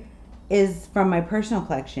jewelry is from my personal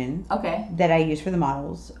collection. Okay. That I use for the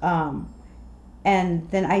models. And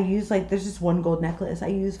then I use there's this one gold necklace I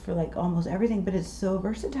use for almost everything, but it's so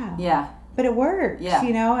versatile. Yeah. But it works. Yeah.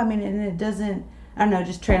 I mean, and it doesn't. I don't know,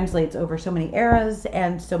 just translates over so many eras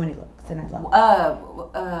and so many looks, and I love it.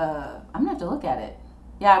 I'm gonna have to look at it.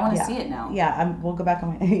 Yeah, I want to see it now. Yeah, we'll go back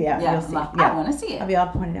on my. You'll see. I want to see it. I'll be all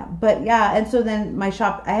pointed out. But yeah, and so then my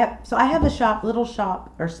shop, I have a little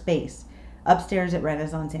shop or space upstairs at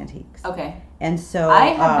Renaissance Antiques. Okay. And so I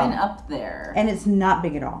have been up there, and it's not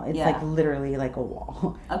big at all. It's literally like a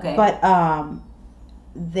wall. Okay. But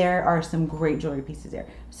there are some great jewelry pieces there.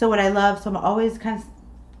 So what I love, so I'm always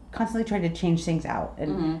constantly trying to change things out,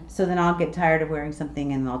 and so then I'll get tired of wearing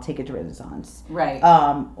something and I'll take it to Renaissance, right?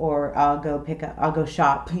 Or I'll go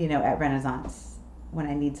shop, at Renaissance when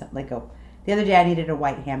I need something. The other day I needed a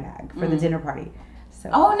white handbag for the dinner party, so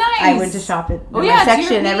nice. I went to shop at my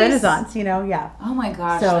section at Renaissance, Oh my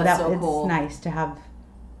gosh, so that's so cool. It's nice to have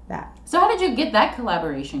that. So how did you get that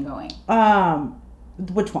collaboration going?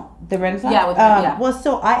 Which one? The Renaissance? Yeah, Well,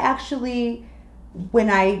 so I actually, when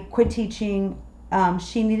I quit teaching.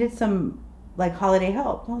 She needed some holiday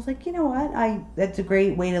help. I was like, you know what? That's a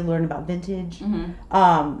great way to learn about vintage.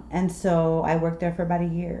 And so I worked there for about a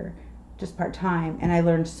year, just part time, and I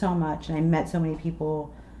learned so much, and I met so many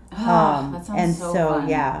people. That sounds so fun.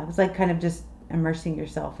 Yeah, it was kind of just immersing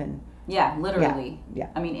yourself in. Yeah, literally. Yeah.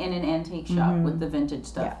 I mean, in an antique shop with the vintage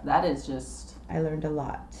stuff. Yeah. That is just. I learned a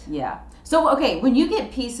lot. Yeah. So okay, when you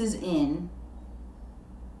get pieces in,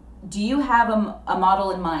 do you have a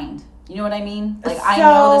model in mind? You know what I mean? I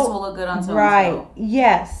know this will look good on so-and-so. Right.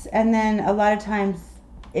 Yes. And then a lot of times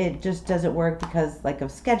it just doesn't work because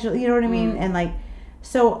of schedule. You know what I mean? And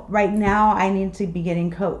so right now I need to be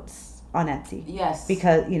getting coats on Etsy. Yes.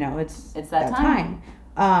 Because it's that time.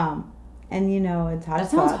 And it's hot. That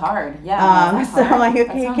sounds hard. Yeah. So I'm like,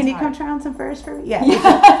 okay, can you come try on some furs for me? Yeah.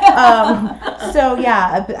 So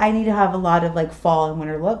yeah, I need to have a lot of fall and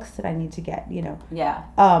winter looks that I need to get. Yeah.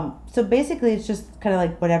 So basically, it's just kind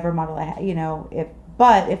of whatever model I have.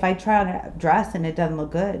 But if I try on a dress and it doesn't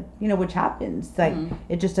look good, which happens,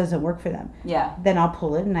 it just doesn't work for them. Yeah. Then I'll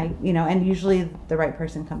pull it, and and usually the right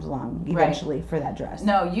person comes along eventually for that dress.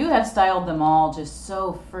 No, you have styled them all just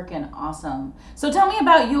so freaking awesome. So tell me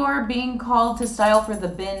about your being called to style for the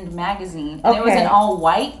Bend magazine. And it was an all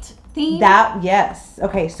white theme? Yes.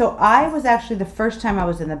 Okay, so I was actually, the first time I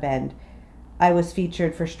was in the Bend, I was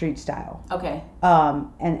featured for Street Style. Okay.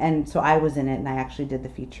 And so I was in it, and I actually did the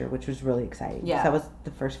feature, which was really exciting. Yeah. So that was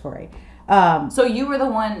the first foray. So you were the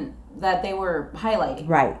one that they were highlighting.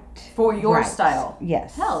 Right. For your style.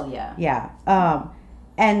 Yes. Hell yeah. Yeah.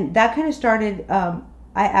 And that kind of started, I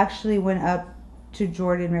actually went up to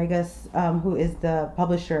Jordan Regas, who is the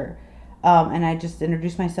publisher, and I just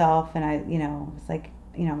introduced myself, and I, was like,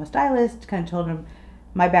 I'm a stylist, kind of told him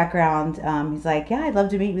my background. He's like, yeah, I'd love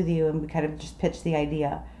to meet with you, and we kind of just pitched the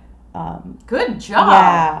idea. Good job.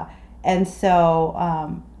 Yeah. And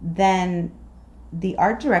so then the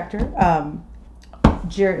art director,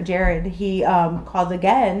 Jared, he called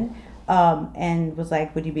again and was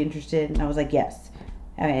like, would you be interested? And I was like, yes.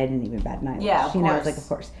 I mean, I didn't even bat an eyelash. Yeah, of course. I was like, of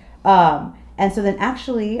course. And so then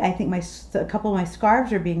actually, I think a couple of my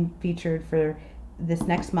scarves are being featured for this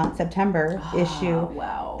next month, September issue.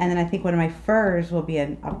 Wow. And then I think one of my furs will be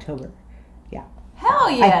in October. Yeah.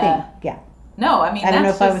 Hell yeah. I think, yeah. No, I mean, I don't know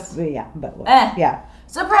if just... I was, yeah, but yeah.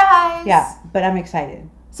 Surprise! Yeah, but I'm excited.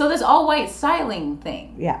 So this all white styling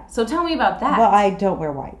thing. Yeah. So tell me about that. Well, I don't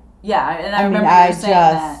wear white. Yeah, and I remember you saying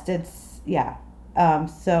that. It's, yeah.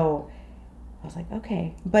 So I was like,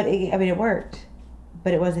 okay. But it worked.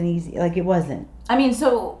 But it wasn't easy. Like, it wasn't. I mean,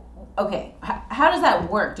 so, okay. How does that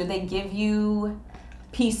work? Do they give you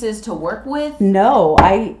pieces to work with? No.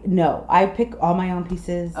 I pick all my own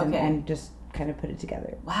pieces and just kind of put it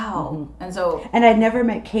together. Wow. Mm-hmm. And so... And I'd never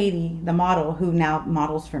met Katie, the model, who now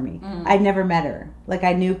models for me. I'd never met her. Like,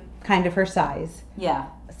 I knew kind of her size. Yeah.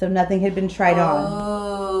 So nothing had been tried on.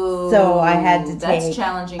 Oh. So I had to take... That's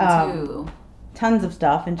challenging, too. Tons of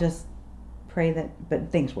stuff and just pray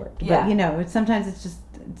but things worked. Yeah. But, sometimes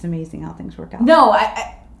it's amazing how things work out. No,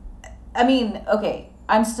 I mean, okay.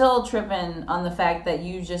 I'm still tripping on the fact that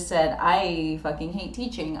you just said, I fucking hate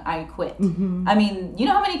teaching. I quit. Mm-hmm. I mean, you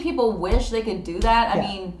know how many people wish they could do that? Yeah. I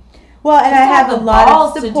mean... Well, and I have a lot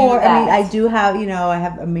of support. I mean, I do have, I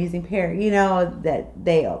have amazing parents, that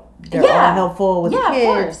they're all helpful with the kids. Yeah,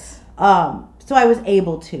 of course. So I was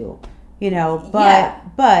able to,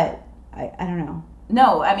 but I don't know.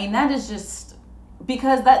 No, I mean, that is just...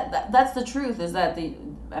 Because that's the truth, is that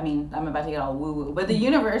I'm about to get all woo-woo, but the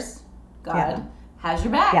universe, God, has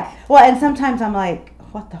your back. Yeah. Well, and sometimes I'm like,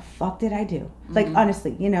 what the fuck did I do? Mm-hmm. Like,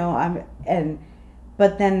 honestly,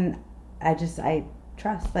 but then I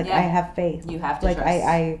trust. Like, I have faith. You have to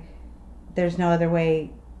trust. There's no other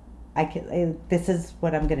way this is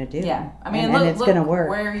what I'm going to do. Yeah. I mean, and it's going to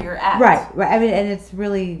work. Where you're at. Right. I mean, and it's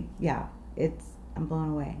really, I'm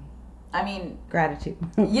blown away. I mean, gratitude.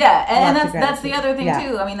 Yeah, and that's the other thing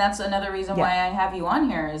too. I mean, that's another reason why I have you on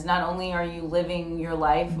here, is not only are you living your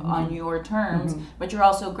life on your terms, but you're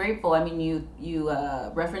also grateful. I mean, you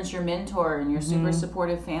reference your mentor and your super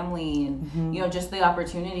supportive family, and just the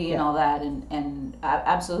opportunity and all that, and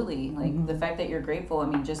absolutely, like the fact that you're grateful, I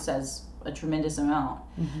mean, just says a tremendous amount.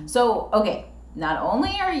 So, okay, not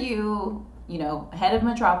only are you, head of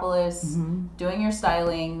Metropolis, doing your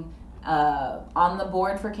styling, on the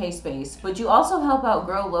board for K-Space, but you also help out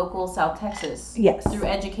Grow Local South Texas. Yes. Through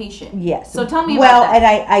education. Yes. So tell me about that.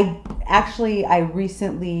 And I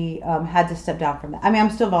recently had to step down from that. I mean, I'm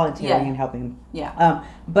still volunteering and helping. Yeah.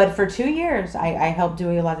 But for 2 years, I helped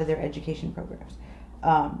doing a lot of their education programs.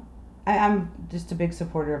 I'm just a big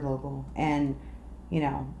supporter of local, and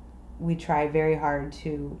we try very hard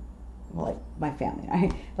to, like, my family. I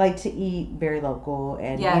like to eat very local,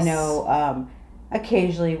 and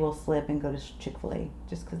occasionally we'll slip and go to Chick-fil-A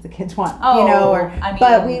just because the kids want,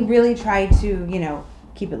 but we really try to,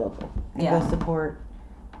 keep it local and go support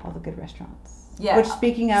all the good restaurants. Yeah. Which,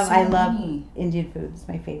 speaking of, I love Indian food. It's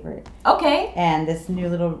my favorite. Okay. And this new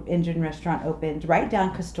little Indian restaurant opened right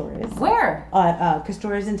down Castores. Where?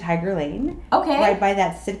 Castores in Tiger Lane. Okay. Right by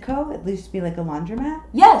that Citco. It used to be like a laundromat.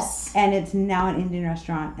 Yes. And it's now an Indian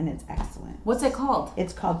restaurant, and it's excellent. What's it called?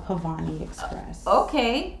 It's called Pavani Express.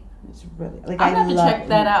 Okay. It's really, like, I'm gonna have to check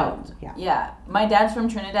that out. Food. Yeah. Yeah. My dad's from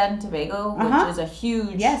Trinidad and Tobago, which is a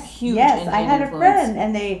huge Indian I had influence. a friend,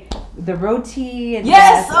 and the roti and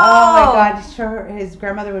yes. Oh my God, his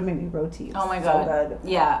grandmother would make me roti. Oh my God. So good.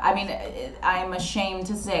 Yeah. I mean, I'm ashamed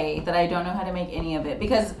to say that I don't know how to make any of it,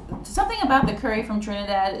 because something about the curry from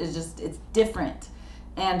Trinidad is just, it's different,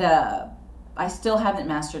 and I still haven't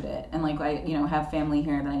mastered it, and like I have family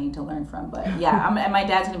here that I need to learn from. But yeah, and my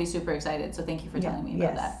dad's gonna be super excited. So thank you for telling me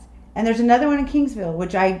about that. And there's another one in Kingsville,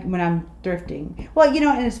 which when I'm thrifting. Well,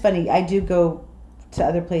 and it's funny. I do go to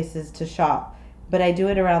other places to shop, but I do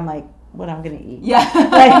it around like what I'm gonna eat. Yeah.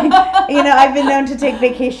 Like, you know, I've been known to take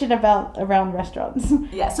vacation around restaurants.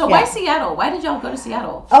 Yeah. So why Seattle? Why did y'all go to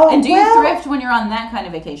Seattle? Oh, and do you thrift when you're on that kind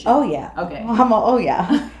of vacation? Oh yeah. Okay. Oh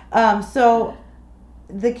yeah. So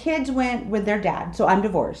the kids went with their dad. So I'm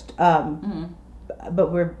divorced.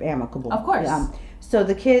 But we're amicable. Of course. So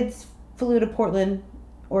the kids flew to Portland,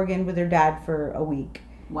 Oregon with their dad for a week.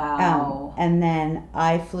 Wow. And then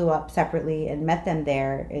I flew up separately and met them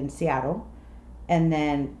there in Seattle. And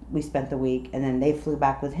then we spent the week, and then they flew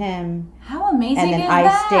back with him. How amazing and then is I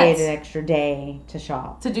that? stayed an extra day to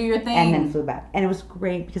shop. To do your thing. And then flew back. And it was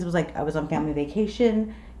great because it was like I was on family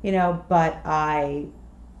vacation, you know, but I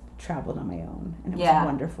traveled on my own. And it was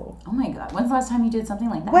wonderful. Oh my God. When's the last time you did something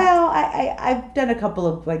like that? Well, I've done a couple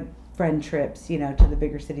of like friend trips, you know, to the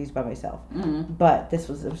bigger cities by myself. But it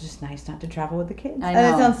was just nice not to travel with the kids. I know.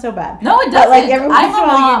 And it sounds so bad. No, it doesn't. But like every once in a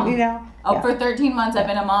while, mom. you know. For 13 months I've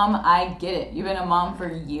been a mom. I get it. You've been a mom for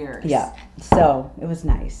years. Yeah. So it was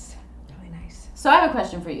nice. Really nice. So I have a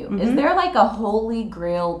question for you. Is there like a holy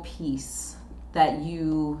grail piece that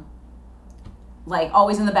you like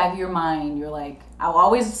always in the back of your mind? You're like, I'll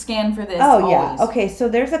always scan for this. Oh yeah. Always. Okay, so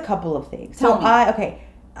there's a couple of things. Tell me.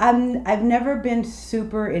 I've never been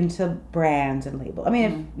super into brands and labels. I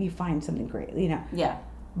mean, if you find something great, you know. Yeah.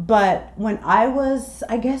 But when I was,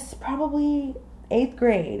 I guess, probably 8th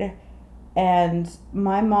grade, and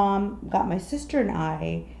my mom got my sister and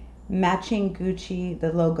I matching Gucci,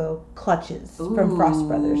 the logo, clutches from Frost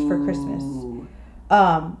Brothers for Christmas.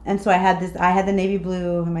 And so I had the navy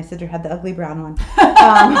blue, and my sister had the ugly brown one.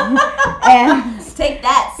 And take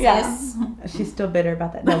that, sis. Yeah. She's still bitter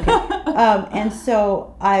about that. No, okay. And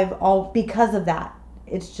so because of that,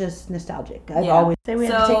 it's just nostalgic. I've always say we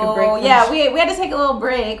had to take a break. We had to take a little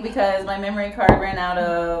break because my memory card ran out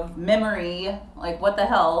of memory. Like, what the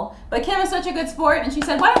hell? But Kim is such a good sport, and she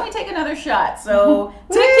said, "Why don't we take another shot?" So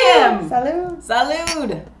to Kim,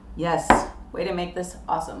 salud. Yes, way to make this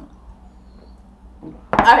awesome.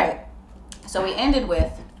 All right, so we ended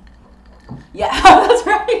with, that's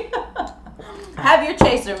right. Have your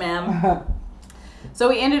chaser, ma'am. So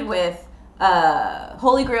we ended with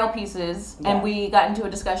Holy Grail pieces, and we got into a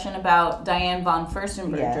discussion about Diane von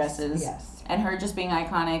Furstenberg dresses, and her just being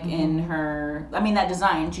iconic in her. I mean, that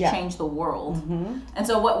design she changed the world. And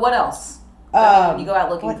so, what else? You go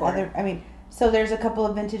out looking for. So there's a couple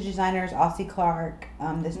of vintage designers, Ossie Clark,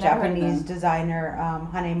 this Japanese designer,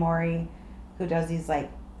 Hane Mori, who does these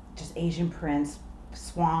like just Asian prints,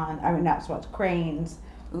 cranes,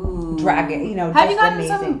 dragon, you know. Have you gotten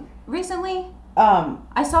amazing. Some recently?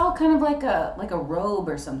 I saw kind of like a robe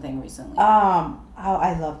or something recently.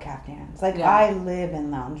 I love caftans. Like I live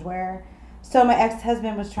in loungewear. So my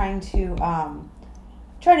ex-husband was trying to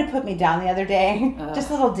put me down the other day,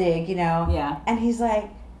 just a little dig, you know. Yeah. And he's like,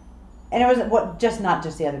 and it was not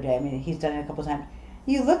just the other day. I mean, he's done it a couple times.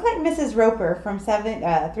 You look like Mrs. Roper from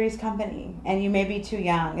Three's Company, and you may be too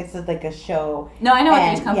young. It's like a show. No, I know what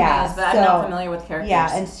Three's Company is, but I'm not familiar with characters.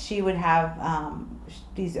 Yeah, and she would have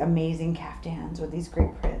these amazing caftans with these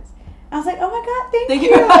great prints. I was like, oh my God, thank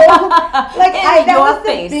you. Like that was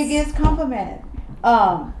the biggest compliment.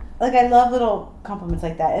 Like I love little compliments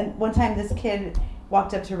like that. And one time this kid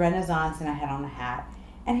walked up to Renaissance and I had on a hat.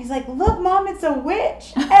 And he's like, look, Mom, it's a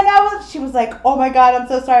witch. And she was like, oh my God, I'm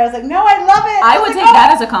so sorry. I was like, no, I love it. I would take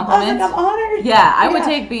that as a compliment. I was like, I'm honored. Yeah, I would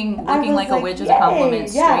take looking like a witch as a compliment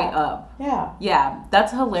straight up. Yeah. Yeah,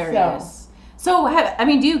 that's hilarious. So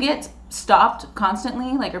do you get stopped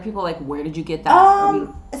constantly? Like, are people like, where did you get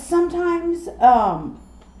that? Sometimes,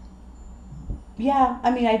 yeah,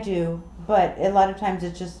 I do. But a lot of times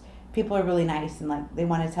it's just, people are really nice and like they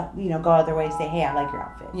want to tell, go out of their way to say, hey, I like your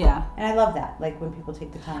outfit. Yeah. And I love that. Like when people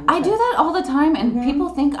take the time. I do that all the time and people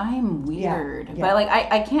think I am weird. Yeah. But like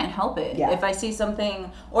I can't help it. Yeah. If I see something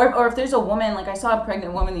or if there's a woman, like I saw a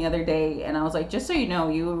pregnant woman the other day and I was like, just so you know,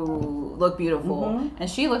 you look beautiful. And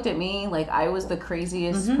she looked at me like I was the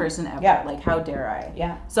craziest person ever. Yeah. Like how dare I?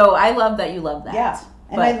 Yeah. So I love that you love that. Yeah.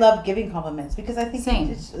 And I love giving compliments because I think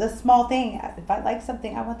it's a small thing. If I like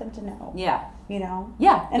something, I want them to know. Yeah.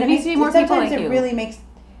 Yeah. And it makes me more people like you. Sometimes it really makes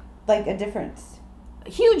like a difference.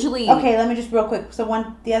 Hugely. Okay, let me just real quick. So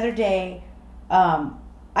the other day,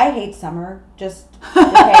 I hate summer just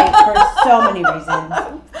for so many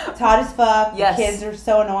reasons. It's hot as fuck. Yes. The kids are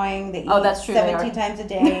so annoying. They eat that's true, 17 times a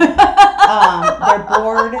day. They're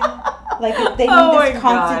bored. Like they need this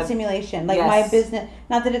constant stimulation. Like my business,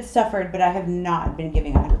 not that it's suffered, but I have not been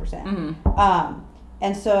giving 100%.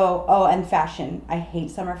 And so, and fashion. I hate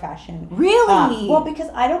summer fashion. Really? Well, because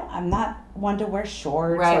I'm not one to wear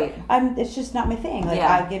shorts. Right. It's just not my thing. Like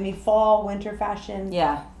I give me fall, winter fashion.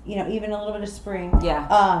 Yeah. Even a little bit of spring.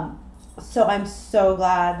 Yeah. So I'm so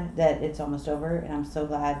glad that it's almost over, and I'm so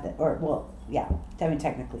glad that, I mean,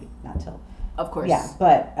 technically, not till. Of course. Yeah,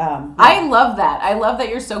 but I love that. I love that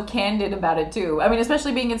you're so candid about it too. I mean,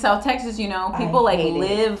 especially being in South Texas, people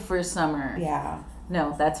live for summer. Yeah.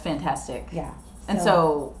 No, that's fantastic. Yeah. And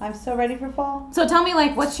so I'm so ready for fall. So tell me,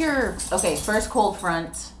 what's your first cold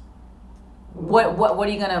front? What are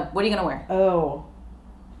you gonna wear? Oh.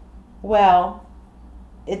 Well,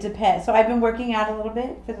 it depends. So I've been working out a little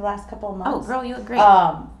bit for the last couple of months. Oh, girl, you look great.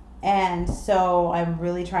 And so I'm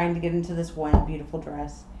really trying to get into this one beautiful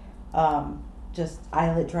dress. Just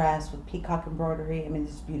eyelet dress with peacock embroidery. I mean,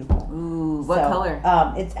 it's beautiful. Ooh, what color?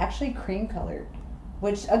 It's actually cream colored,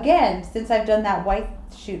 which again, since I've done that white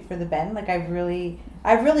shoot for the Ben, I've really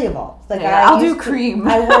evolved. I'll do cream.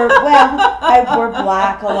 I wore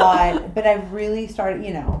black a lot, but I've really started.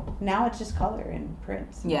 Now it's just color and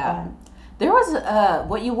prints. And fun. There was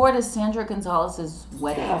what you wore to Sandra Gonzalez's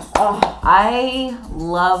wedding. Oh. I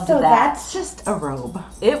loved that. So that's just a robe.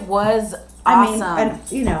 It was awesome. I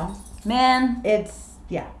mean, man,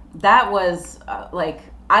 that was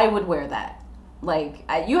I would wear that.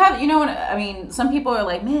 Some people are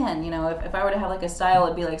like, man, if I were to have a style,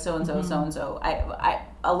 it'd be like so and so, so and so. I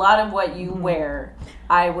a lot of what you wear,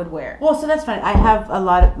 I would wear. Well, so that's funny. I have a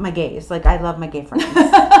lot of my gays. I love my gay friends,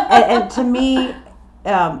 and to me,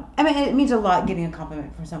 it means a lot getting a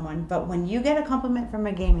compliment from someone. But when you get a compliment from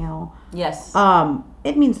a gay male, yes,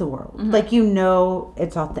 it means the world. Mm-hmm.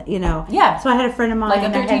 It's authentic. Yeah. So I had a friend of mine, a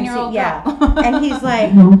 13-year-old, and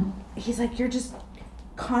he's like, you're just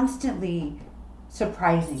constantly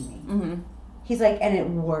surprising me. Mm-hmm. He's like, and it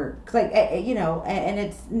works. And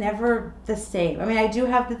it's never the same. I mean, I do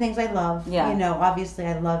have the things I love. Yeah. Obviously,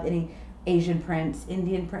 I love any Asian prints,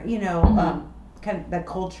 Indian print. Kind of the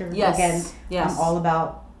culture. Yes. Again, yes. I'm all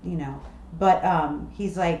about. But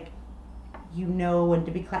he's like, when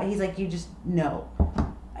to be. He's like, you just know.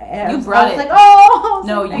 And you brought it. Like, oh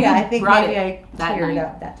no, you I think brought maybe it I teared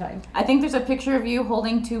up that time. I think there's a picture of you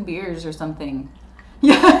holding 2 beers or something.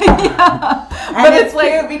 Yeah. But it's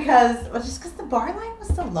cute because the bar line was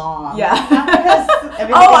so long. Yeah.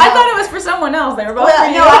 I thought it was for someone else. They were both for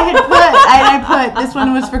you. No, I put this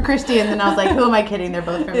one was for Christy, and then I was like, who am I kidding? They're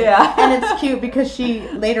both for me. Yeah. And it's cute because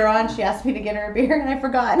later on she asked me to get her a beer, and I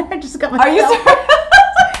forgot, and I just got myself. Are you sorry?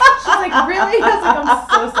 She's like, really? I was like, I'm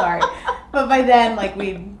so sorry. But by then,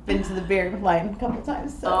 we've been to the beer line a couple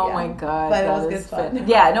times. So, my God. But it was good fun.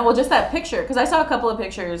 Yeah, no, well, just that picture, because I saw a couple of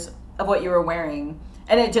pictures of what you were wearing.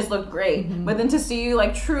 And it just looked great. Mm-hmm. But then to see you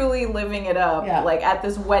truly living it up, at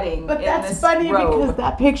this wedding. But that's funny because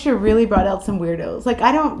that picture really brought out some weirdos.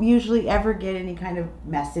 I don't usually ever get any kind of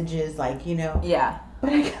messages Yeah.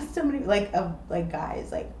 But I got so many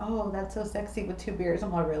guys oh, that's so sexy with 2 beers.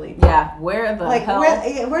 I'm not really. Yeah. Where the hell?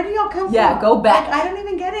 Where do y'all come from? Yeah, go back. I don't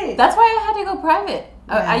even get it. That's why I had to go private.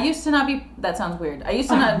 Yeah. I used to not be. That sounds weird. I used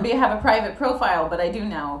to not have a private profile, but I do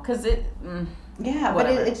now because it. Yeah,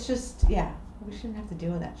 whatever. But it's just we shouldn't have to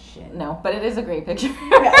deal with that shit. No, but it is a great picture.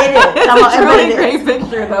 Yeah, it is. It's a really great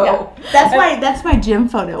picture, though. Yeah. That's my gym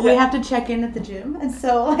photo. Yeah. We have to check in at the gym, and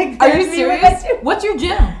so Are you serious? What's your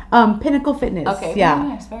gym? Pinnacle Fitness. Okay. Yeah. Very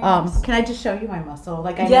nice. Very nice. Can I just show you my muscle?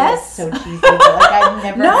 I yes. know it's so cheesy, but I've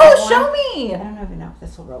never. No, had one. show me. I don't even know if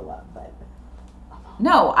this will roll up, but.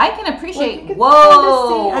 No, I can appreciate.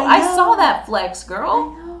 Whoa! I saw that flex,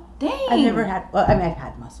 girl. I know. Dang. I've never had. Well, I've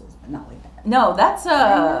had muscles, but not like that. No, that's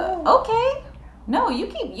okay. No, you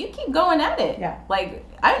keep going at it. Yeah.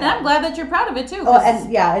 I'm glad that you're proud of it too. Oh,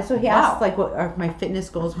 and so he asked what my fitness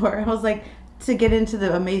goals were. I was like, to get into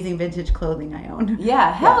the amazing vintage clothing I own.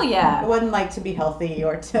 Yeah, hell yeah. It wasn't to be healthy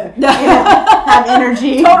or to have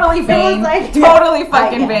energy. Totally vain. Totally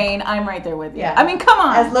fucking vain. I'm right there with you. Yeah. I mean, come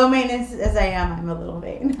on. As low maintenance as I am, I'm a little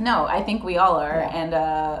vain. No, I think we all are, and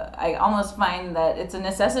I almost find that it's a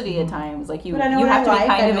necessity at times. You have to be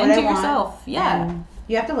kind of into yourself. Yeah. And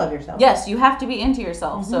you have to love yourself. Yes, you have to be into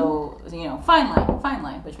yourself. Mm-hmm. So fine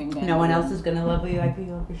line between vanity. No one else is gonna love you like you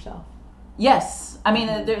love yourself. Yes, I mean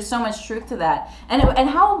there's so much truth to that, and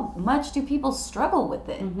how much do people struggle with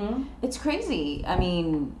it? Mm-hmm. It's crazy. I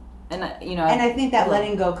mean, and I think that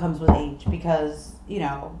letting go comes with age because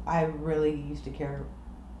I really used to care.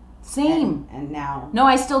 Same. And now. No,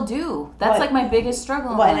 I still do. That's my biggest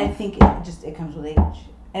struggle. Well, and I think it comes with age,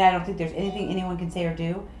 and I don't think there's anything anyone can say or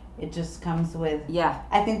do. It just comes with. Yeah.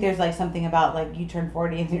 I think there's something about you turn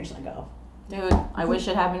 40 and you're just oh. Dude, I wish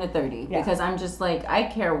it happened at 30 because I'm just I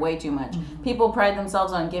care way too much. Mm-hmm. People pride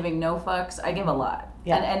themselves on giving no fucks. I give a lot.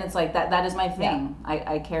 Yeah. And it's that is my thing. Yeah.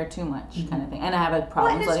 I care too much kind of thing. And I have a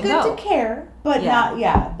problem letting go. Well, and it's good to care, but not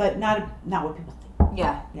what people think.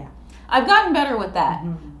 Yeah. Yeah. I've gotten better with that.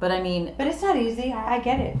 Mm-hmm. But I mean... But it's not easy. I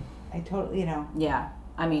get it. I totally, you know. Yeah.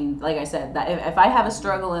 I mean, like I said, that if I have a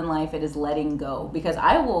struggle in life, it is letting go, because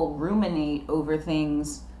I will ruminate over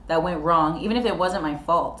things that went wrong, even if it wasn't my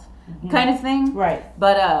fault, kind of thing. Right.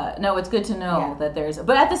 But no, it's good to know that there's.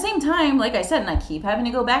 But at the same time, like I said, and I keep having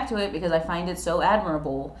to go back to it because I find it so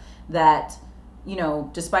admirable that, you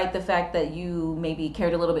know, despite the fact that you maybe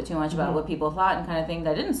cared a little bit too much about what people thought and kind of thing,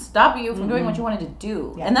 that didn't stop you from doing what you wanted to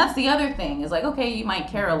do. Yeah. And that's the other thing, is like, okay, you might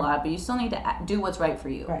care a lot, but you still need to do what's right for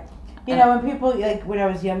you. Right. You know, when people, like, when I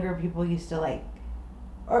was younger, people used to, like,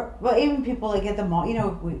 or, well, even people, like, at the mall, you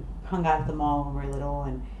know, we hung out at the mall when we were little,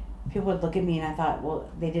 and people would look at me, and I thought, well,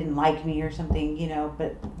 they didn't like me or something, you know,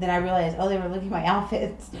 but then I realized, oh, they were looking at my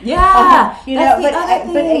outfits. Yeah! You that's know, the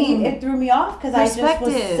other thing. But it threw me off, because I just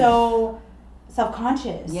was so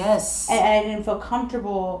self-conscious. Yes. And I didn't feel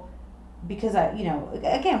comfortable, because I, you know,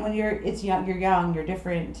 again, when you're young, you're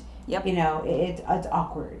different. Yep. You know, it's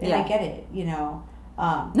awkward, and I get it, you know.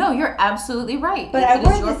 No, you're absolutely right. But it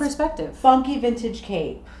is your perspective. Funky vintage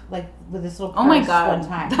cape, like with this little purse my God. one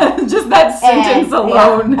time. Just that sentence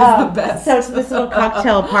alone is the best. So it's this little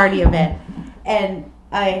cocktail party event, and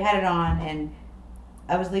I had it on, and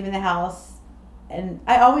I was leaving the house, and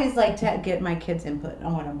I always like to get my kids' input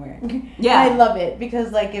on what I'm wearing. Yeah, and I love it,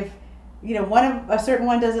 because like if, you know, a certain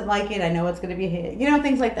one doesn't like it, I know it's going to be a hit. You know,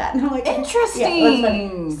 things like that. And I'm like, interesting. Yeah, that's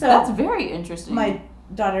funny. So that's very interesting. My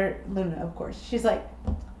daughter Luna, of course, she's like,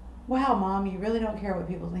 wow, Mom, you really don't care what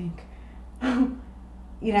people think.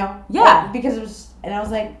 You know? Yeah. Because it was, and I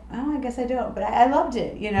was like, oh, I guess I don't. But I loved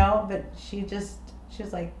it, you know? But she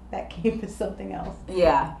was like, that cape is something else.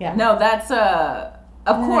 Yeah. Yeah. No, that's,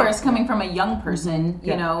 of course, coming from a young person,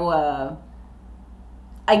 you know,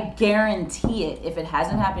 I guarantee it, if it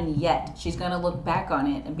hasn't happened yet, she's going to look back on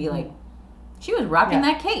it and be like, she was rocking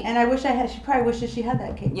that cape. And she probably wishes she had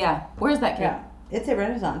that cape. Yeah. Where's that cape? Yeah. It's at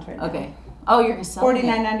Renaissance right now. Okay. Oh, you're going to sell it?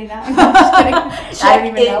 $49.99. I'm just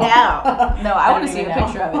kidding. Check it out. No, I want to see a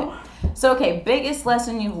picture of it. So, okay, biggest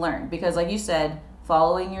lesson you've learned, because like you said,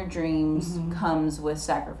 following your dreams comes with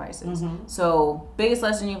sacrifices. So, biggest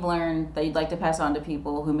lesson you've learned that you'd like to pass on to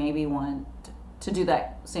people who maybe want to do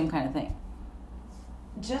that same kind of thing?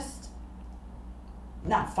 Just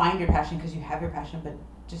not find your passion because you have your passion, but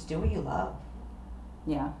just do what you love.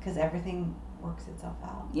 Yeah. Because everything works itself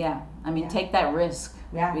out. Yeah. I mean, take that risk.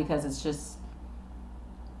 Yeah. Because it's just,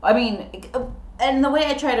 I mean, and the way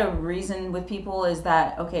I try to reason with people is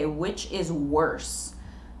that, okay, which is worse?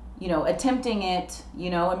 You know, attempting it,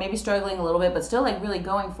 you know, and maybe struggling a little bit, but still like really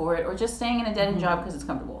going for it, or just staying in a dead end job because it's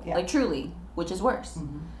comfortable. Yeah. Like truly, which is worse?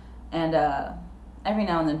 And every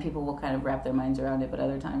now and then people will kind of wrap their minds around it, but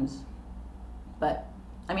other times, but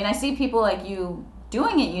I mean, I see people like you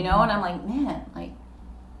doing it, you know, and I'm like, man, like,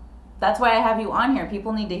 that's why I have you on here.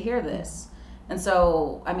 People need to hear this. And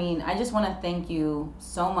so, I mean, I just want to thank you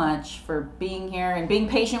so much for being here and being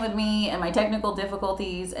patient with me and my technical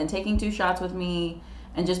difficulties and taking 2 shots with me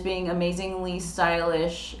and just being amazingly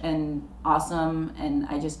stylish and awesome. And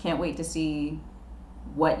I just can't wait to see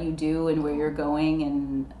what you do and where you're going.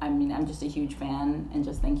 And I mean, I'm just a huge fan, and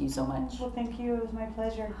just thank you so much. Well, thank you. It was my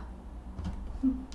pleasure.